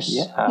listeners.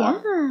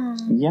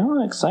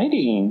 Yeah,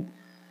 exciting.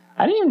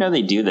 I didn't even know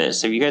they do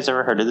this. Have you guys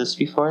ever heard of this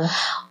before?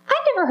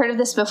 I've never heard of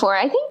this before.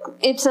 I think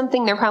it's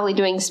something they're probably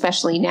doing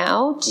especially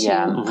now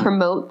to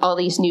promote all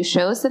these new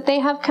shows that they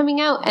have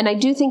coming out. And I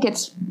do think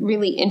it's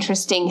really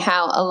interesting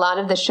how a lot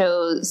of the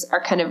shows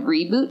are kind of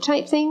reboot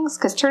type things.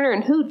 Because Turner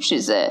and Hooch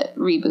is a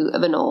reboot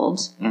of an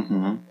old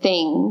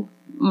thing.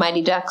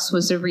 Mighty Ducks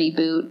was a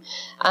reboot.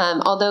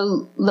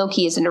 Although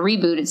Loki isn't a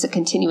reboot, it's a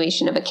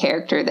continuation of a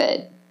character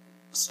that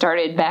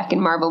started back in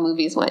Marvel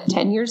movies,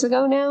 10 years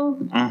ago now?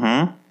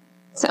 Mm-hmm.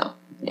 So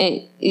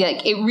it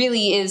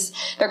really is,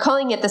 they're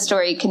calling it The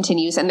Story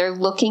Continues, and they're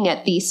looking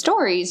at these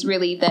stories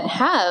really that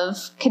have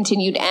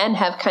continued and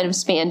have kind of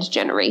spanned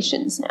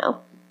generations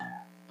now.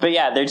 But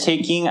yeah, they're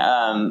taking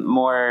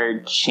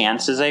more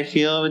chances, I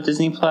feel, with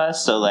Disney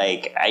Plus. So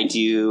I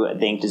do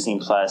thank Disney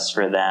Plus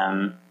for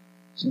them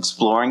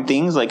exploring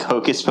things like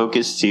Hocus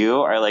Pocus 2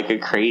 are a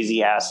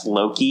crazy ass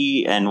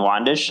Loki and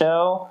Wanda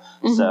show.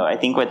 Mm-hmm. So I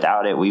think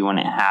without it, we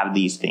wouldn't have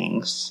these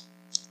things.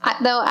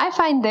 Though I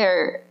find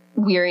their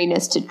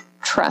weariness to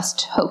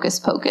trust Hocus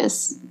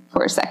Pocus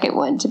for a second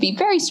one to be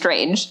very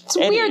strange. It's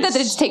weird that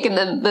it's taken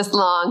them this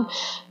long.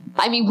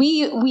 I mean,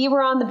 we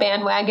were on the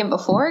bandwagon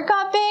before it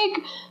got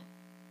big,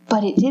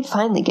 but it did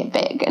finally get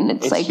big, and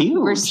it's huge.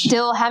 We're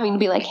still having to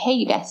be like, hey,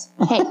 you guys,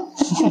 hey,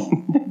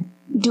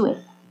 do it.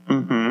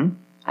 Mm-hmm.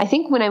 I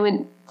think when I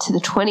went to the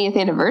 20th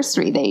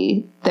anniversary,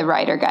 the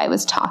writer guy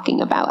was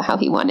talking about how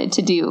he wanted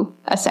to do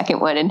a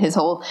second one, and his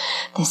whole,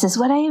 this is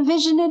what I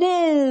envision it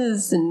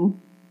is, and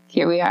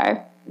here we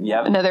are.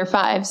 Yep. Another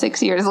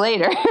 5-6 years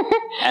later.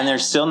 And they're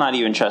still not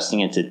even trusting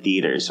it to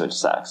theaters, which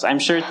sucks. I'm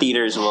sure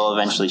theaters will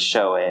eventually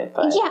show it.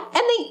 But yeah,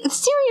 and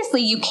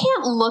seriously, you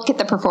can't look at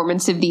the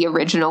performance of the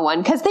original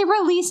one because they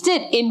released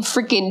it in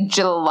freaking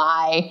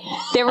July.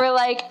 They were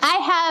like, I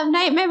have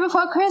Nightmare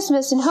Before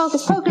Christmas and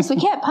Hocus Pocus. We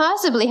can't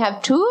possibly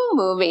have 2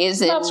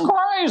 movies in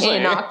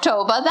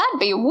October. That'd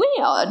be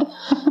weird.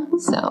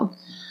 So.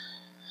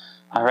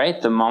 All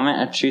right, the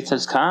moment of truth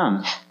has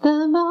come.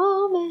 The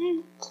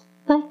moment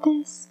like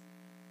this.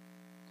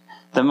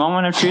 The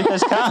moment of truth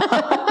has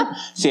come.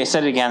 See, I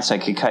said it again so I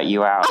could cut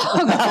you out.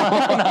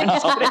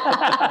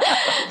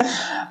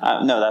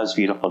 No, that was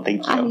beautiful.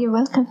 Thank you. Oh, you're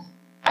welcome.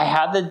 I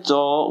had the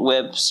Dole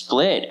Whip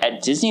split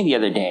at Disney the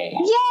other day.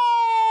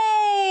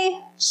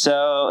 Yay!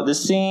 So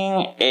this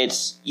thing,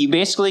 you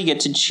basically get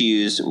to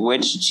choose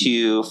which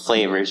 2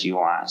 flavors you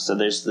want. So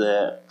there's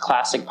the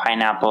classic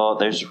pineapple,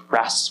 there's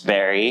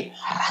raspberry,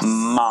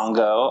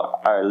 mango,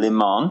 or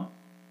limon.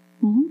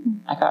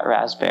 Mm-hmm. I got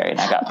raspberry and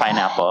I got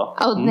pineapple.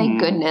 Oh, thank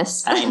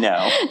goodness. I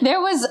know. There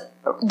was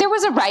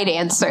a right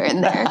answer in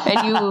there,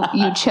 and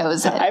you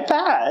chose it. I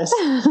passed.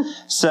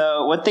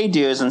 So what they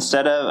do is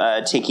instead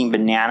of taking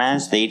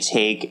bananas, they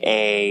take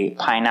a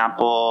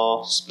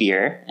pineapple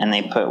spear and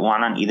they put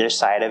one on either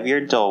side of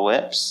your Dole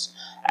Whips,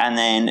 and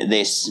then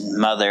they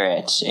smother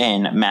it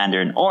in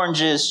mandarin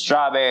oranges,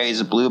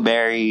 strawberries,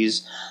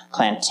 blueberries,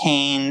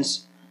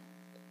 plantains.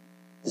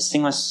 This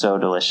thing was so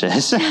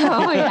delicious.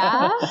 Oh,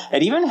 yeah?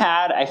 It even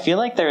had, I feel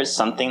like there was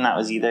something that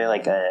was either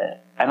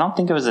I don't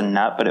think it was a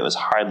nut, but it was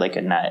hard like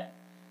a nut.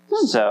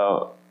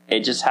 So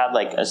it just had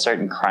a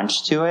certain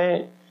crunch to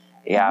it.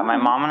 Yeah, my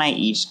mom and I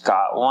each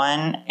got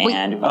one.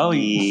 And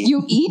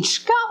you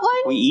each got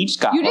one? We each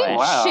got one. You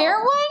didn't share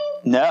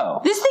one? No.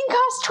 This thing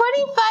cost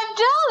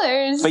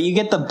 $25. But you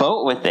get the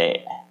boat with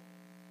it.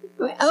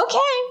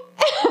 Okay.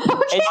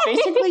 It's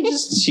basically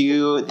just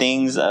 2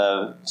 things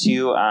of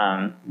 2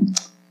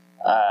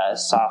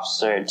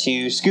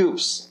 2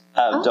 scoops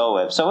of Dole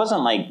Whip. So it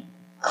wasn't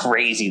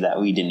crazy that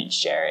we didn't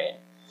share it.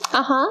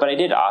 Uh-huh. But I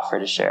did offer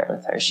to share it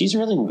with her. She's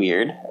really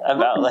weird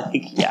about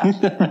yeah.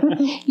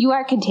 You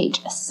are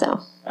contagious, so.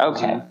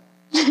 Okay.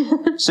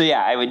 So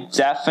yeah, I would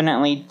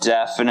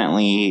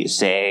definitely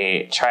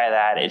say try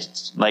that.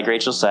 It's like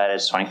Rachel said,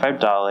 it's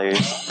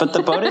 $25, but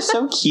the boat is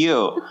so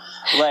cute.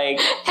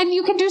 And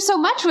you can do so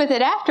much with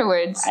it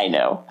afterwards. I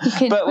know. You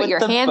can put your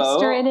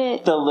hamster in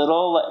it. The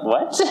little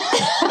what?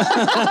 I'm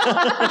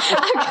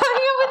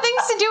coming up with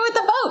things to do with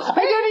the boat.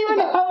 I don't even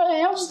have a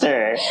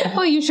hamster.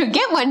 Well, you should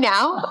get one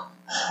now.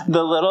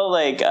 The little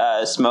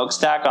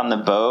smokestack on the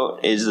boat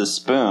is the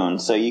spoon,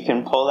 so you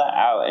can pull that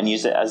out and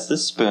use it as the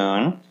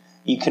spoon.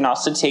 You can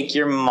also take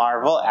your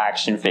Marvel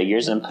action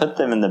figures and put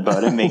them in the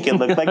boat and make it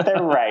look like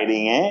they're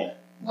riding it.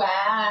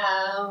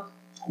 Wow.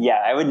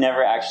 Yeah, I would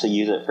never actually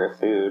use it for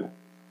food.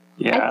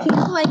 Yeah. I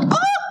feel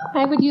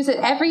I would use it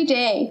every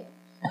day.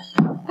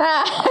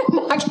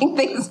 I'm knocking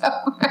things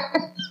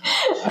over.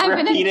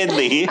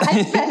 Repeatedly.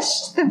 I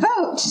touched the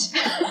boat.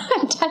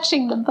 I'm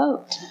touching the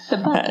boat. The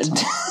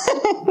boat.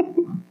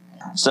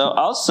 So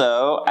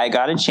also, I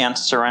got a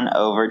chance to run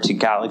over to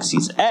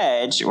Galaxy's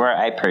Edge where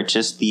I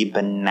purchased the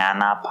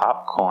banana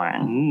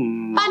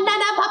popcorn.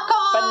 Banana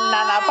popcorn!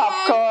 Banana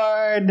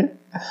popcorn!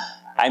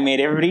 I made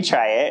everybody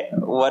try it.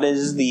 What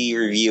is the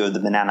review of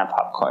the banana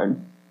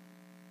popcorn?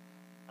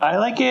 I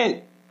like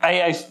it.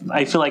 I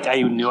feel like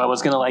I knew I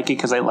was going to like it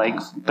because I like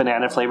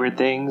banana flavored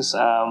things.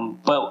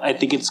 But I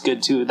think it's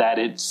good too that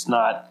it's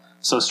not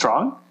so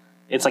strong.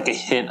 It's like a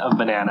hint of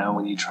banana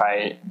when you try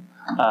it.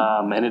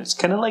 And it's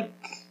kind of like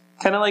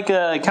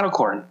a kettle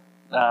corn.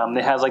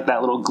 It has like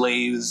that little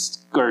glazed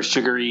or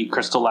sugary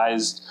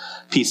crystallized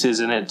pieces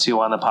in it too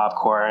on the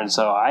popcorn.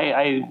 So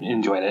I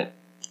enjoyed it.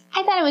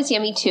 I thought it was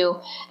yummy too.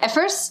 At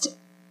first,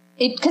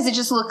 because it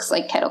just looks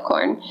like kettle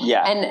corn.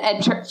 Yeah. And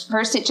at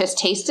first it just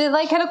tasted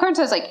like kettle corn.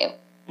 So I was like,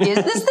 is this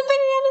the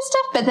banana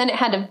stuff? But then it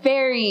had a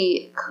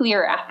very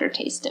clear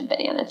aftertaste of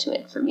banana to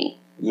it for me.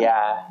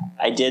 Yeah,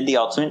 I did the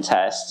ultimate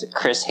test.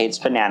 Chris hates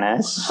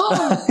bananas.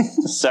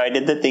 So I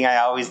did the thing I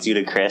always do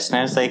to Chris, and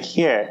I was like,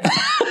 here,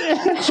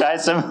 try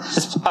some of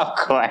this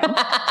popcorn.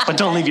 But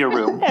don't leave your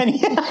room.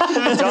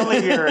 Don't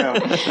leave your room.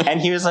 And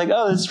he was like,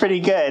 oh, this is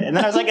pretty good. And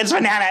then I was like, it's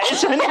banana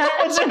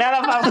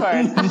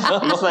popcorn.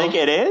 He's like,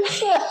 it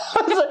is?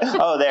 I was like,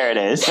 oh, there it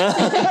is.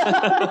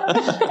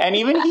 And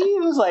even he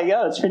was like,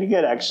 oh, it's pretty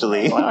good,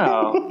 actually.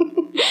 Wow.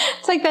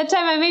 It's like that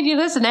time I made you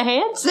listen to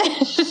Hanson.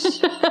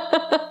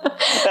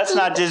 That's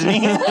not Disney.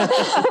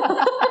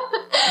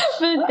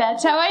 But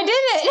that's how I did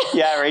it.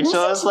 Yeah,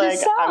 Rachel was like,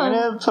 I'm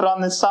going to put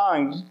on this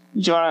song. Do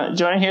you want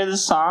to hear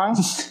this song?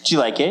 Do you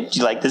like it? Do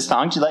you like this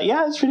song? Do you like?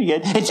 Yeah, it's pretty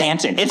good. It's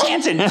Hanson. You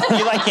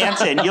like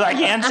Hanson. You like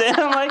Hanson.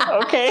 I'm like,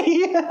 okay.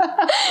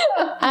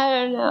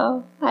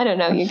 I don't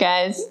know, you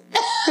guys.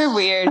 You're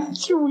weird.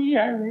 We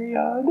are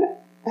weird.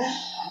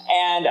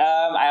 And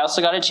I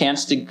also got a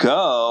chance to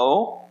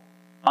go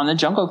on the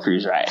Jungle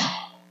Cruise ride.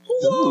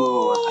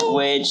 Ooh,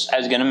 which I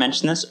was going to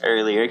mention this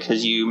earlier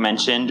because you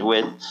mentioned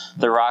with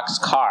The Rock's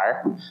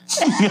car,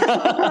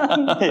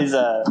 his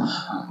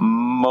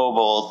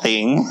mobile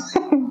thing,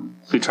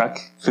 food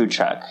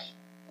truck.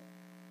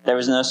 There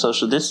was no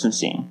social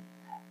distancing,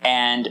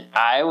 and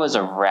I was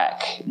a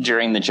wreck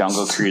during the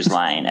Jungle Cruise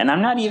line. And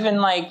I'm not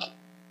even like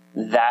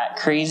that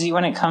crazy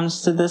when it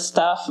comes to this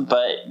stuff,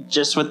 but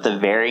just with the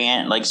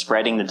variant, like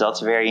spreading the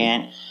Delta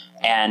variant.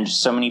 And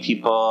so many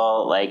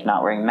people like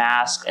not wearing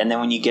masks. And then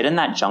when you get in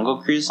that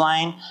Jungle Cruise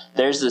line,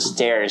 there's the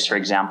stairs, for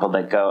example,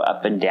 that go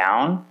up and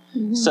down.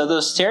 Mm-hmm. So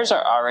those stairs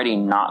are already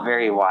not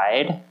very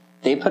wide.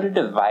 They put a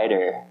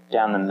divider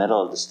down the middle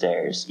of the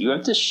stairs. You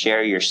have to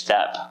share your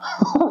step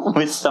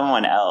with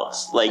someone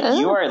else. Like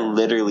you are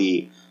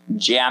literally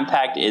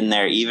jam-packed in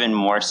there even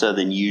more so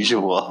than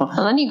usual. And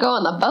then you go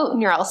on the boat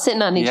and you're all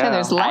sitting on each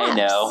other's laps. I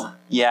know.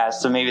 Yeah,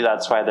 so maybe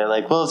that's why they're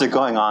like, well, if they're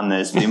going on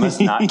this, they must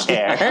not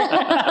care.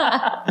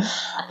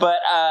 But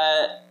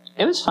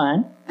it was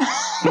fun.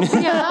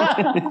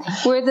 Yeah.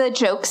 Were the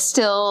jokes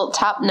still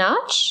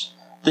top-notch?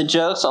 A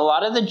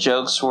lot of the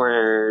jokes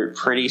were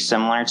pretty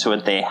similar to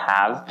what they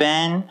have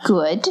been.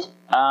 Good.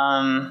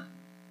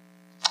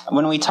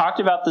 When we talked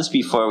about this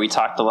before, we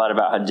talked a lot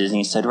about how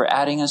Disney said, we're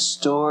adding a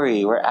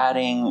story, we're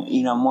adding,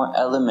 more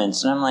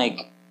elements. And I'm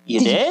like, you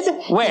did?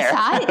 Where? You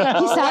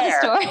saw the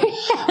story?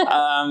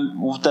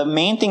 The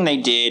main thing they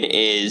did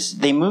is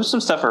they moved some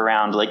stuff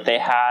around. Like they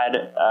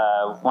had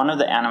one of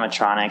the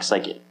animatronics,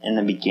 like in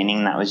the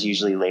beginning, that was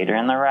usually later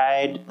in the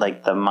ride,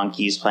 like the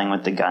monkeys playing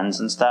with the guns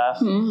and stuff.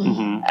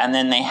 Mm-hmm. And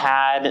then they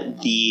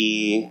had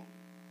the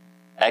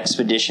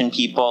expedition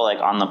people like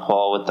on the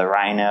pole with the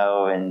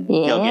rhino, and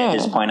he'll get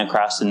his point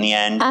across in the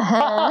end.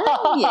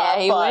 Yeah,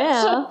 he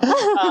will.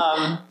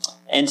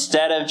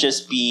 Instead of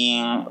just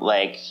being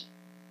like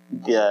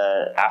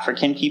the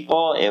African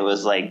people, it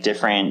was like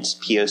different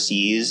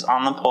POCs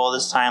on the pole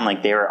this time.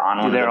 Like they were on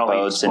one of the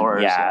boats, and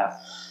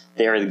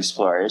they were the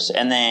explorers.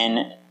 And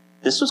then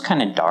this was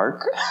kind of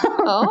dark.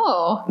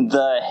 Oh.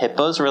 The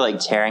hippos were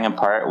like tearing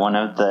apart one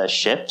of the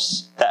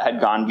ships that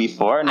had gone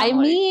before.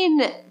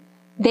 And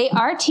they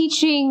are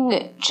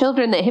teaching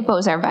children that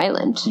hippos are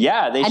violent.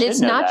 Yeah, they should know. And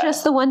it's not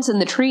just the ones in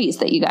the trees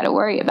that you got to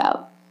worry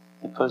about.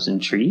 Hippos in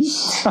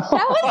trees? That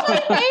was my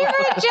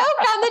favorite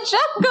joke on the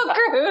Jungle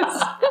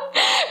Cruise.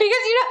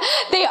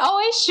 Because, they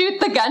always shoot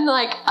the gun,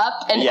 like,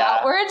 up and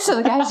outwards. So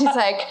the guy's just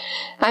like,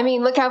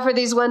 look out for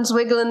these ones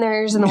wiggling their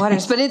ears in the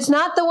waters. But it's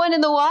not the one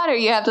in the water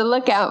you have to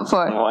look out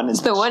for.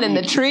 It's the one in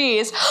the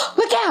trees.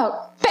 Look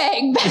out!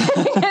 Bang,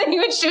 bang. And he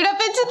would shoot up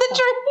into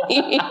the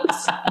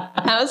trees.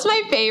 That was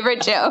my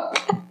favorite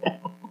joke.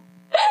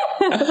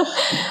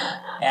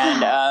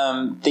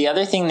 And the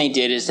other thing they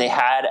did is they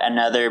had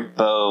another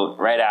boat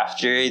right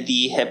after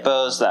the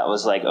hippos that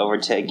was like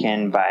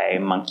overtaken by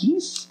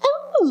monkeys.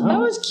 So that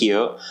was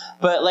cute.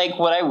 But like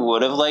what I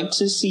would have liked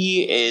to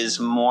see is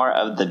more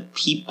of the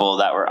people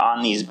that were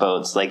on these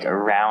boats like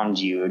around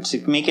you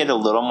to make it a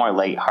little more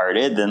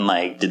lighthearted than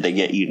like, did they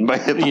get eaten by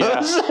hippos?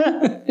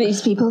 Yeah.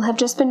 These people have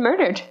just been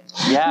murdered.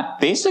 Yeah,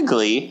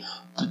 basically.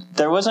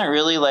 There wasn't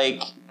really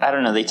like, I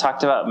don't know, they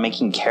talked about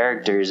making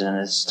characters in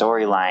a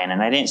storyline,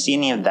 and I didn't see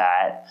any of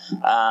that.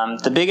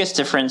 The biggest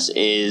difference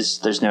is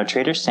there's no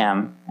Trader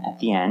Sam at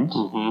the end.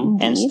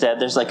 Mm-hmm. Instead,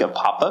 there's like a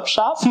pop-up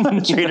shop,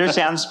 Trader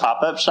Sam's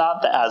pop-up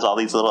shop that has all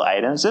these little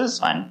items. It was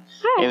fun.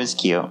 Right. It was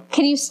cute.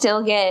 Can you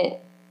still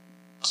get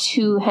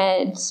 2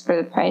 heads for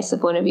the price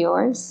of one of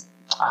yours?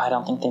 I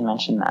don't think they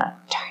mentioned that.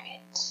 Darn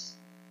it.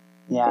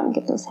 Yeah. Didn't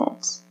get those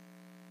heads.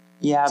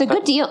 Yeah, it's a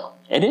good deal.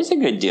 It is a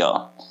good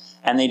deal.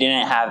 And they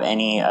didn't have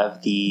any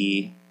of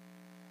the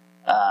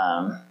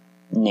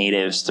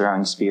natives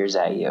throwing spears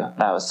at you.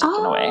 That was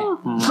taken away.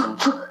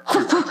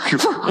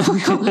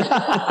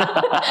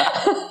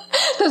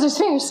 Those are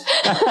spears.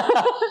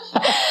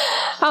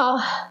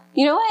 Oh,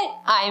 you know what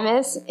I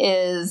miss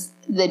is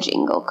the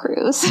Jingle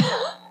Cruise.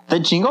 The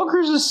Jingle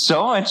Cruise is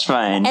so much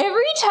fun.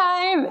 Every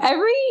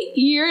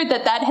year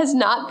that has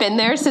not been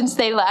there since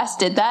they last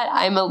did that,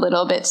 I'm a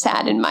little bit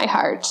sad in my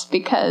heart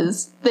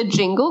because the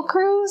Jingle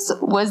Cruise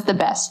was the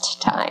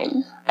best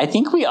time. I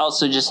think we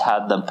also just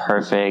had the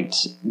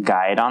perfect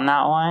guide on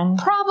that one.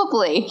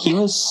 Probably. He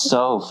was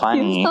so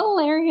funny. He was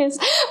hilarious.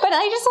 But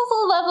I just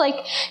also love,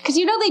 like, because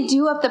they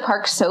do up the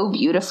park so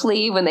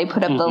beautifully when they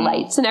put up the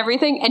lights and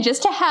everything, and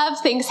just to have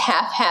things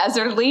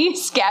haphazardly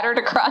scattered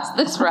across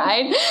this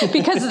ride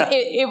because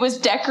it was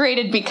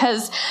decorated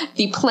because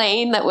the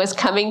plane that was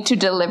coming to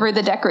deliver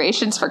the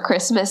decorations for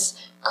Christmas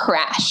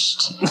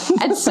crashed.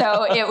 And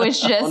so it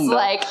was just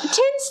like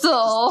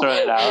tinsel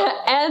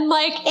and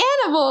like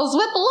animals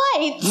with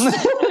lights.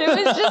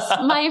 It was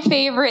just my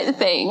favorite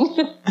thing.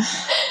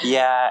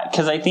 Yeah,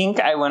 because I think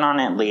I went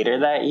on it later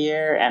that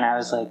year and I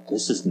was like,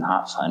 this is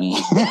not funny.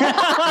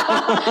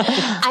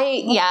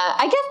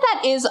 I guess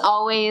that is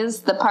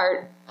always the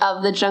part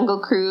of the Jungle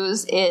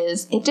Cruise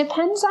is it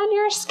depends on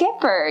your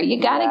skipper. You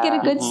gotta get a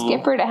good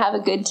skipper to have a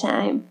good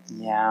time.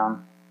 Yeah.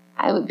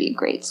 I would be a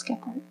great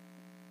skipper.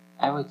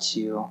 I would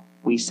too.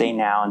 We say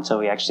now until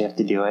we actually have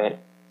to do it.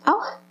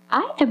 Oh,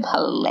 I am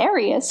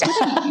hilarious.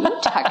 What are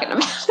you talking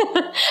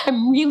about?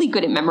 I'm really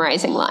good at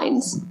memorizing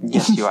lines.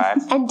 Yes, you are.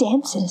 And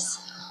dances.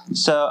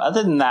 So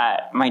other than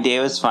that, my day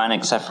was fun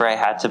except for I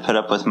had to put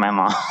up with my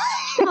mom.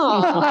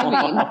 Oh, I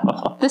mean,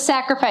 the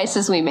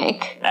sacrifices we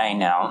make. I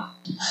know.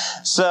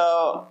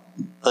 So,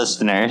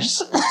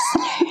 listeners,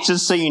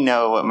 just so you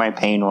know what my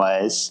pain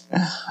was,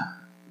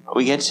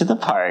 we get to the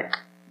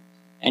park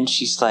and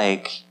she's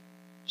like,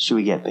 should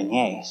we get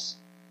beignets?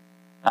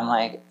 I'm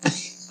like,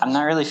 I'm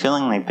not really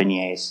feeling like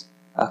beignets.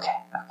 Okay.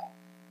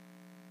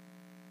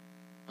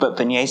 But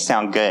beignets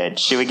sound good.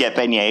 Should we get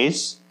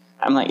beignets?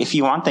 I'm like, if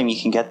you want them,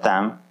 you can get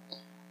them.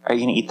 Are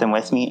you going to eat them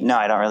with me? No,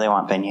 I don't really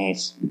want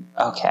beignets.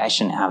 Okay, I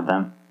shouldn't have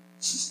them.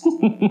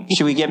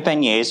 Should we get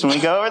beignets when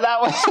we go over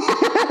that way?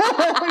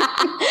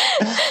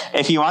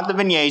 If you want the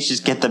beignets,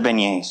 just get the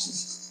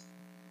beignets.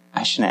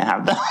 I shouldn't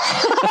have them.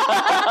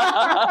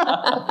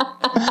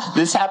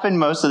 This happened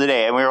most of the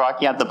day, and we were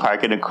walking out the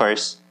park, and of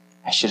course,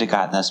 I should have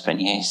gotten those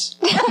beignets.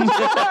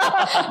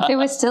 There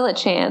was still a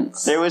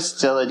chance.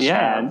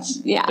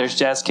 Yeah. There's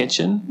Jazz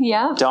Kitchen.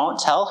 Yeah. Don't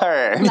tell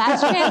her.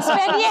 Last chance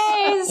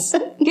beignets.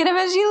 Get them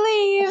as you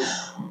leave.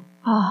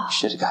 Oh.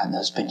 Should have gotten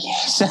those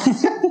beignets.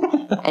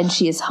 And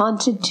she is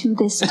haunted to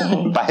this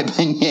day. By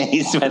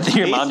beignets. I think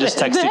your mom just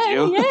texted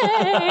you.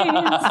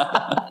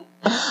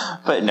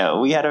 But no,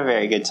 we had a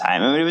very good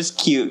time. I mean, it was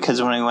cute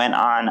because when we went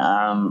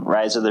on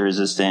Rise of the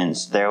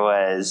Resistance, there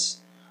was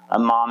a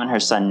mom and her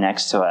son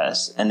next to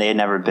us, and they had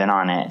never been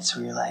on it.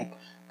 So we were like,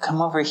 come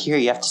over here.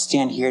 You have to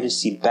stand here to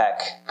see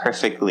Beck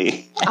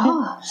perfectly.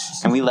 Oh.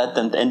 And we let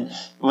them. And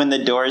when the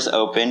doors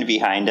opened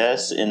behind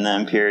us in the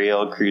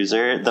Imperial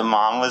Cruiser, the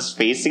mom was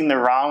facing the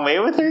wrong way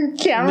with her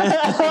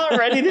camera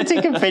ready to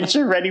take a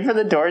picture, ready for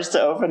the doors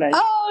to open. No.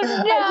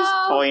 I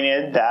just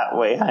pointed that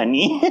way,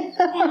 honey.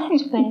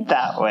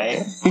 That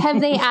way. Have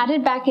they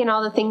added back in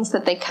all the things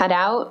that they cut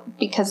out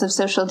because of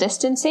social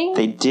distancing?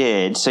 They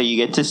did. So you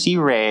get to see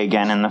Rey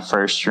again in the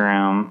first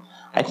room.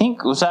 I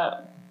think, was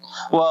that...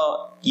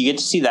 Well... You get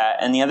to see that.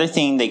 And the other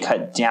thing they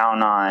cut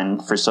down on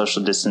for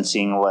social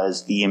distancing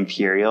was the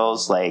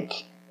Imperials,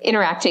 like...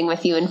 interacting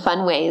with you in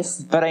fun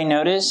ways. But I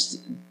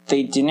noticed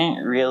they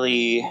didn't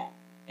really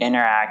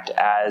interact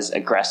as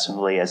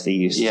aggressively as they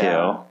used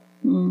to.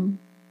 Mm.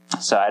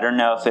 So I don't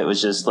know if it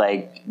was just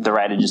like the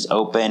ride had just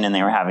opened and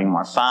they were having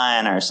more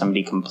fun, or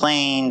somebody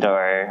complained,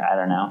 or I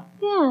don't know.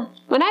 Yeah.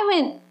 When I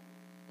went...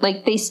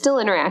 like, they still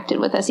interacted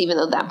with us, even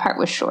though that part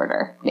was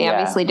shorter. They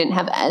obviously didn't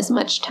have as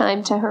much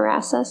time to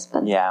harass us,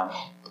 but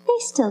they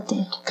still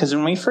did. Because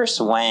when we first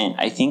went,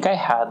 I think I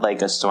had,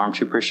 like, a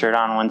Stormtrooper shirt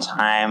on one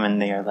time,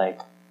 and they were like,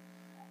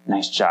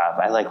 nice job,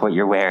 I like what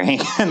you're wearing.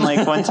 And,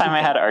 like, one time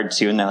I had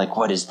R2, and they're like,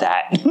 what is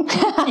that?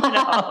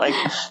 Like,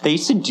 they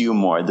used to do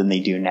more than they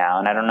do now,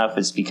 and I don't know if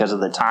it's because of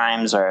the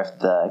times or if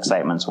the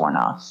excitement's worn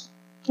off.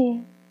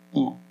 Yeah.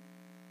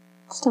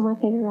 Still my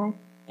favorite ride.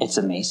 It's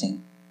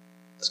amazing.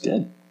 It's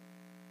good.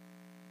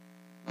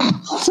 All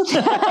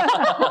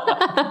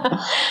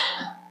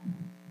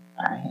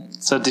right.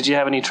 So did you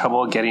have any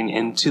trouble getting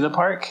into the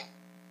park?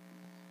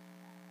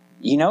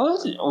 You know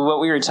what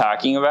we were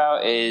talking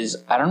about is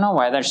I don't know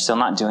why they're still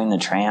not doing the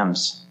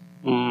trams.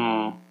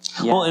 Yeah.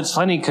 Well, it's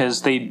funny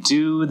because they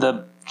do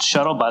the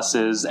shuttle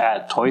buses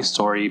at Toy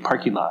Story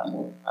parking lot,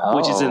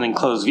 which is an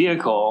enclosed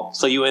vehicle.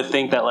 So you would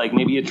think that like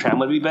maybe a tram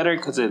would be better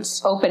because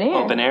it's open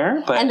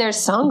air. But and there's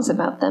songs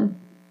about them.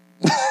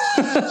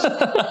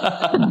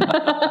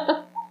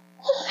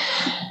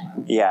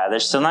 Yeah, they're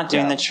still not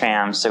doing the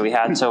tram, so we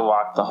had to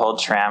walk the whole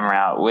tram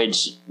route,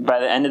 which by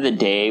the end of the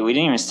day, we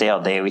didn't even stay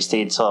all day. We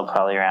stayed till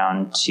probably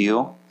around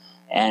 2,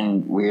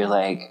 and we were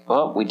like,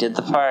 oh, we did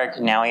the park.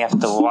 Now we have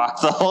to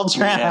walk the whole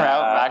tram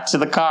route back to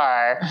the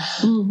car.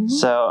 Mm-hmm.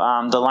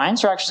 So the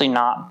lines were actually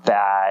not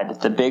bad.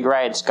 The big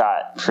rides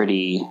got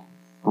pretty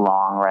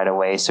long right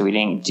away, so we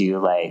didn't do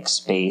like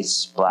Space,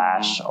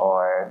 Splash,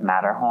 or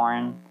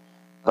Matterhorn.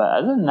 But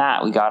other than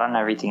that, we got on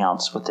everything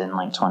else within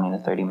like 20 to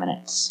 30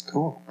 minutes.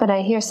 Cool. But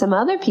I hear some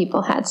other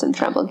people had some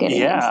trouble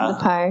getting into the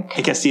park.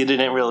 I guess you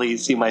didn't really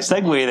see my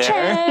segue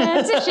there.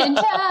 Transition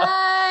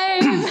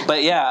time!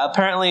 But yeah,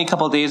 apparently a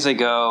couple of days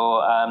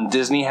ago,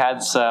 Disney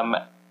had some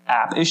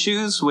app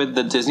issues with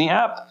the Disney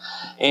app,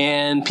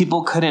 and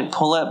people couldn't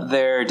pull up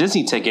their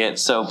Disney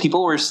tickets. So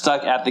people were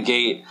stuck at the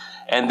gate.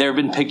 And there have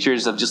been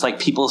pictures of just like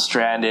people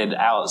stranded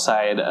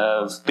outside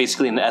of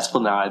basically an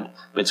esplanade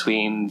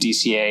between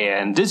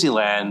DCA and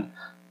Disneyland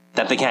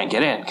that they can't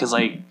get in. Cause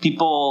like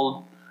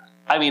people,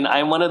 I mean,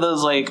 I'm one of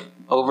those like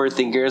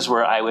overthinkers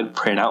where I would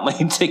print out my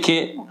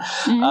ticket.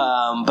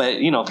 Mm-hmm.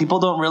 But you know, people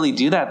don't really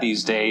do that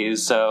these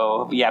days.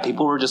 So yeah,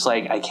 people were just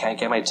like, I can't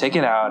get my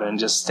ticket out and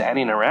just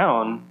standing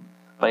around.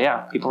 But yeah,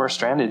 people were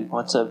stranded.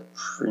 What's a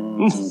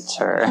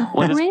printer?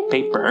 What is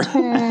paper?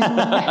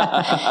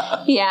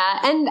 Yeah,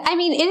 and I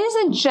mean, it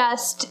isn't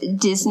just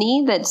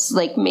Disney that's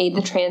like made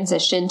the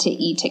transition to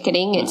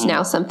e-ticketing. It's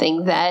now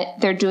something that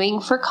they're doing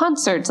for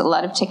concerts. A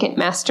lot of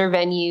Ticketmaster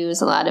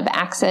venues, a lot of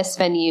access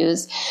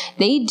venues,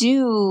 they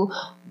do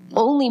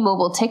only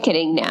mobile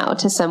ticketing now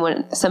to some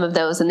of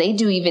those, and they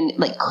do even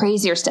like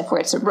crazier stuff where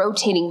it's a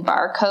rotating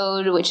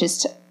barcode, which is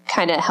to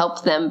kind of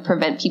help them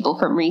prevent people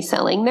from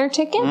reselling their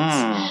tickets.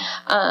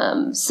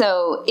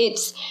 So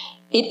it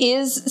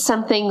is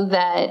something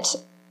that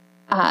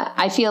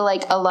I feel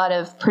like a lot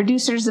of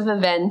producers of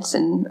events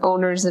and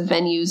owners of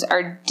venues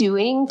are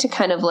doing to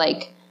kind of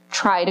like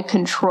try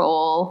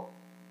to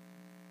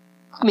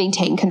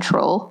maintain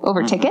control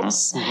over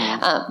tickets.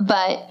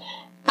 But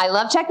I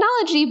love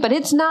technology, but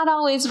it's not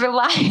always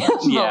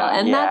reliable,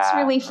 and that's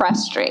really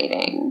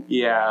frustrating.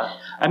 Yeah.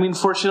 I mean,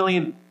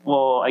 fortunately,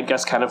 well, I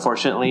guess kind of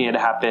fortunately, it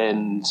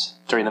happened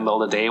during the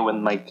middle of the day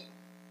when like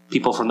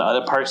people from the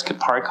other parks could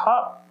park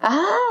hop.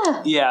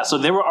 Ah. Yeah, so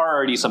there were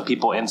already some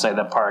people inside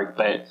the park,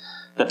 but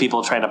the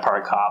people trying to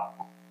park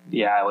hop,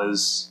 they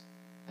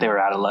were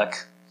out of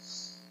luck.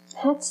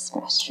 That's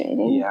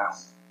frustrating. Yeah.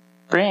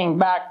 Bring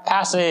back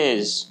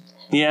passes.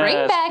 Yeah,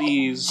 bring back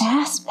please.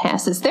 fast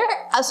passes.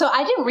 So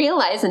I didn't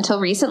realize until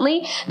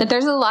recently that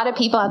there's a lot of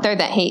people out there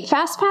that hate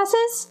fast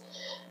passes.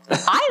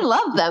 I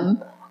love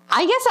them.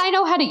 I guess I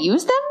know how to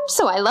use them,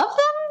 so I love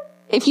them.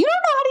 If you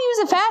don't know how to use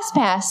a fast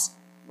pass,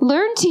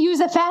 learn to use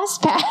a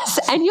fast pass,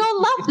 and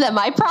you'll love them,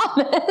 I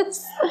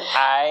promise.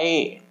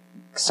 I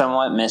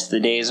somewhat missed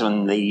the days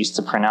when they used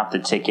to print out the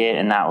ticket,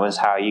 and that was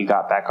how you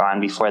got back on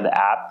before the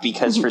app,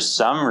 because for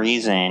some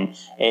reason,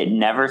 it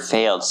never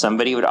failed.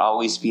 Somebody would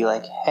always be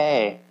like,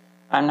 hey,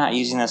 I'm not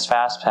using this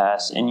fast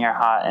pass, and you're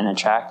hot and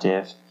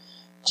attractive.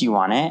 Do you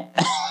want it?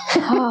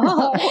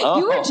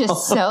 You were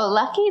just so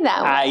lucky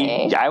that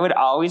way. I would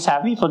always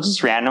have people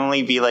just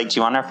randomly be like, do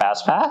you want our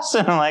fast pass?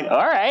 And I'm like,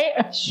 all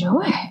right.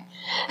 Sure.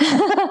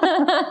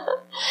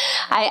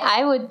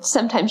 I would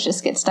sometimes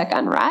just get stuck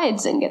on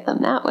rides and get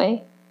them that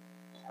way.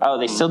 Oh,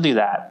 they still do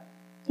that.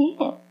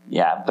 Yeah.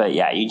 Yeah, but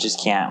yeah, you just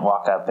can't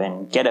walk up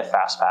and get a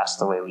fast pass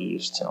the way we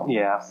used to.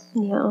 Yeah.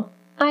 Yeah.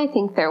 I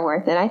think they're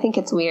worth it. I think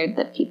it's weird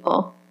that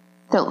people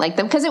don't like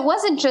them, because it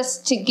wasn't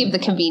just to give the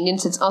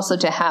convenience, it's also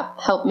to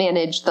help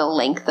manage the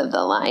length of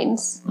the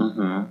lines.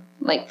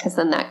 Like, because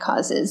then that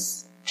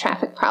causes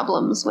traffic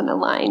problems when a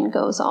line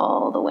goes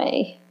all the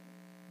way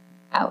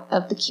out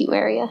of the queue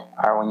area.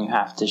 Or when you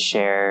have to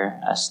share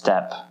a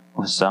step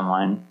with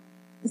someone.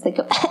 As they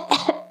go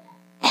at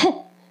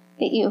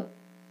you.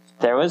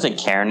 There was a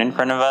Karen in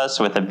front of us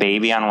with a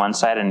baby on one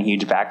side and a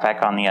huge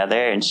backpack on the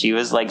other, and she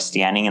was like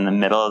standing in the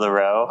middle of the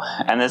row,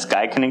 and this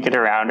guy couldn't get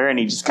around her, and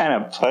he just kind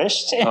of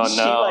pushed, and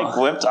she like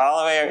whipped all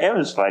the way. It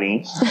was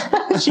funny.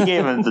 She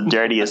gave him the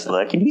dirtiest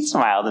look, and he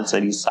smiled and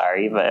said he's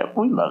sorry, but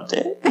we loved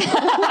it.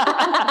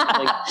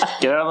 Like,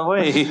 get out of the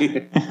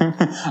way.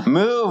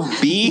 Move,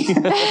 B. Get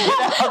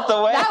out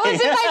the way. That was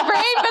in my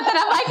brain, but then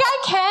I'm like, I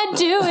can't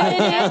do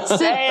it. It's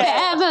a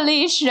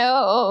family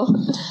show.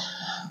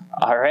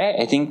 All right,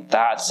 I think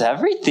that's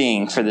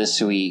everything for this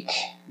week.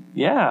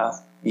 Yeah.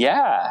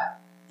 Yeah.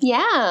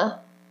 Yeah.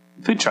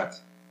 Food truck.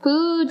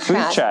 Food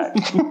truck.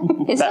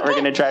 That we're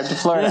going to drive to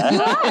Florida. You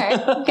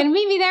are. Going to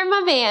meet me there in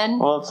my van.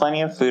 We'll have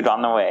plenty of food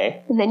on the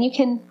way. And then you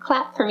can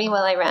clap for me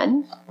while I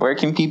run. Where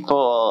can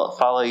people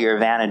follow your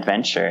van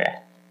adventure?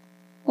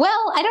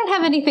 Well, I don't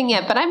have anything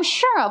yet, but I'm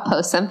sure I'll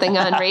post something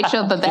on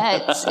Rachel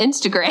Babette's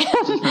Instagram.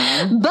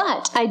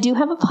 But I do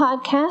have a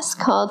podcast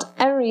called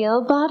A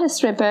Real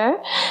Bodice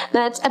Ripper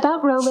that's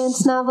about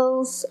romance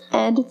novels,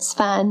 and it's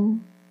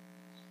fun.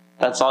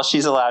 That's all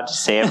she's allowed to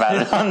say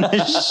about it on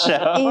this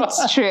show.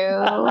 It's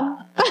true.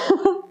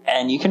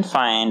 And you can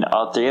find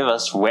all three of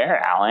us where,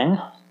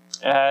 Alan?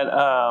 At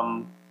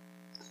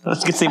I was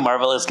going to say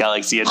Marvelous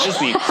Galaxy at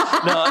Disney.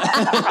 No.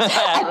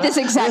 At this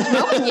exact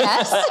moment,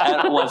 yes.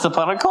 At Once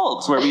Upon a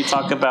Cult, where we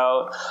talk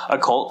about a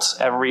cult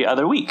every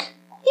other week.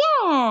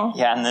 Yeah.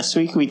 Yeah, and this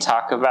week we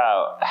talk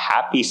about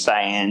happy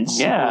science.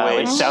 Yeah,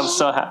 which it sounds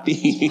so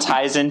happy.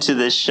 ties into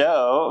the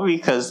show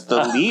because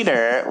the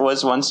leader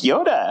was once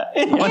Yoda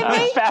in one of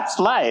his past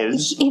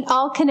lives. It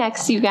all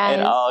connects, you guys.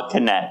 It all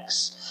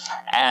connects.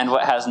 And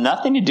what has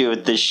nothing to do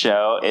with this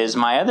show is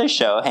my other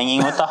show,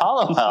 Hanging with the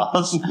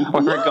Hollowells,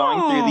 where we're going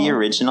through the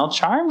original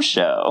Charm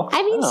show.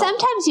 I mean,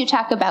 sometimes you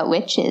talk about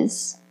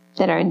witches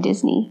that are in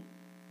Disney.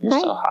 You're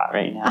so hot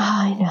right now. Oh,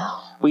 I know.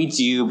 We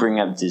do bring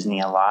up Disney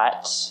a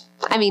lot.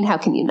 I mean, how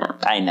can you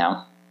not? I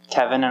know.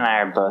 Kevin and I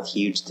are both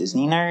huge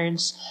Disney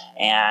nerds,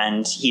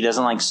 and he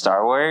doesn't like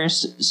Star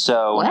Wars,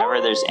 so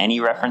whenever there's any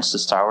reference to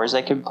Star Wars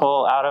I could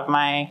pull out of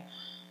my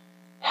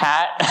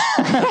hat,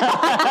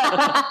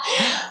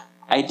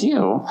 I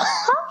do.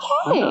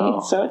 Okay.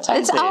 So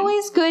it's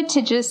always good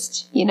to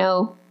just,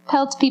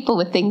 pelt people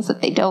with things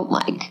that they don't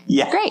like.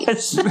 Yeah. Great.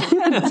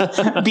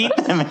 Beat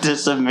them into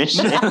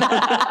submission.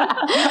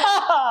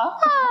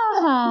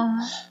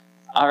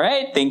 All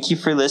right. Thank you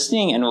for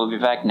listening, and we'll be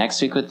back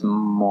next week with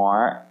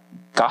more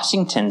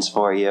Gossingtons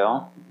for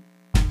you.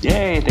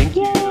 Yay, thank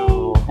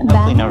you. And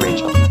hopefully no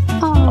Rachel.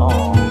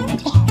 Oh.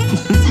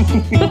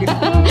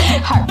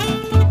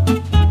 Heart.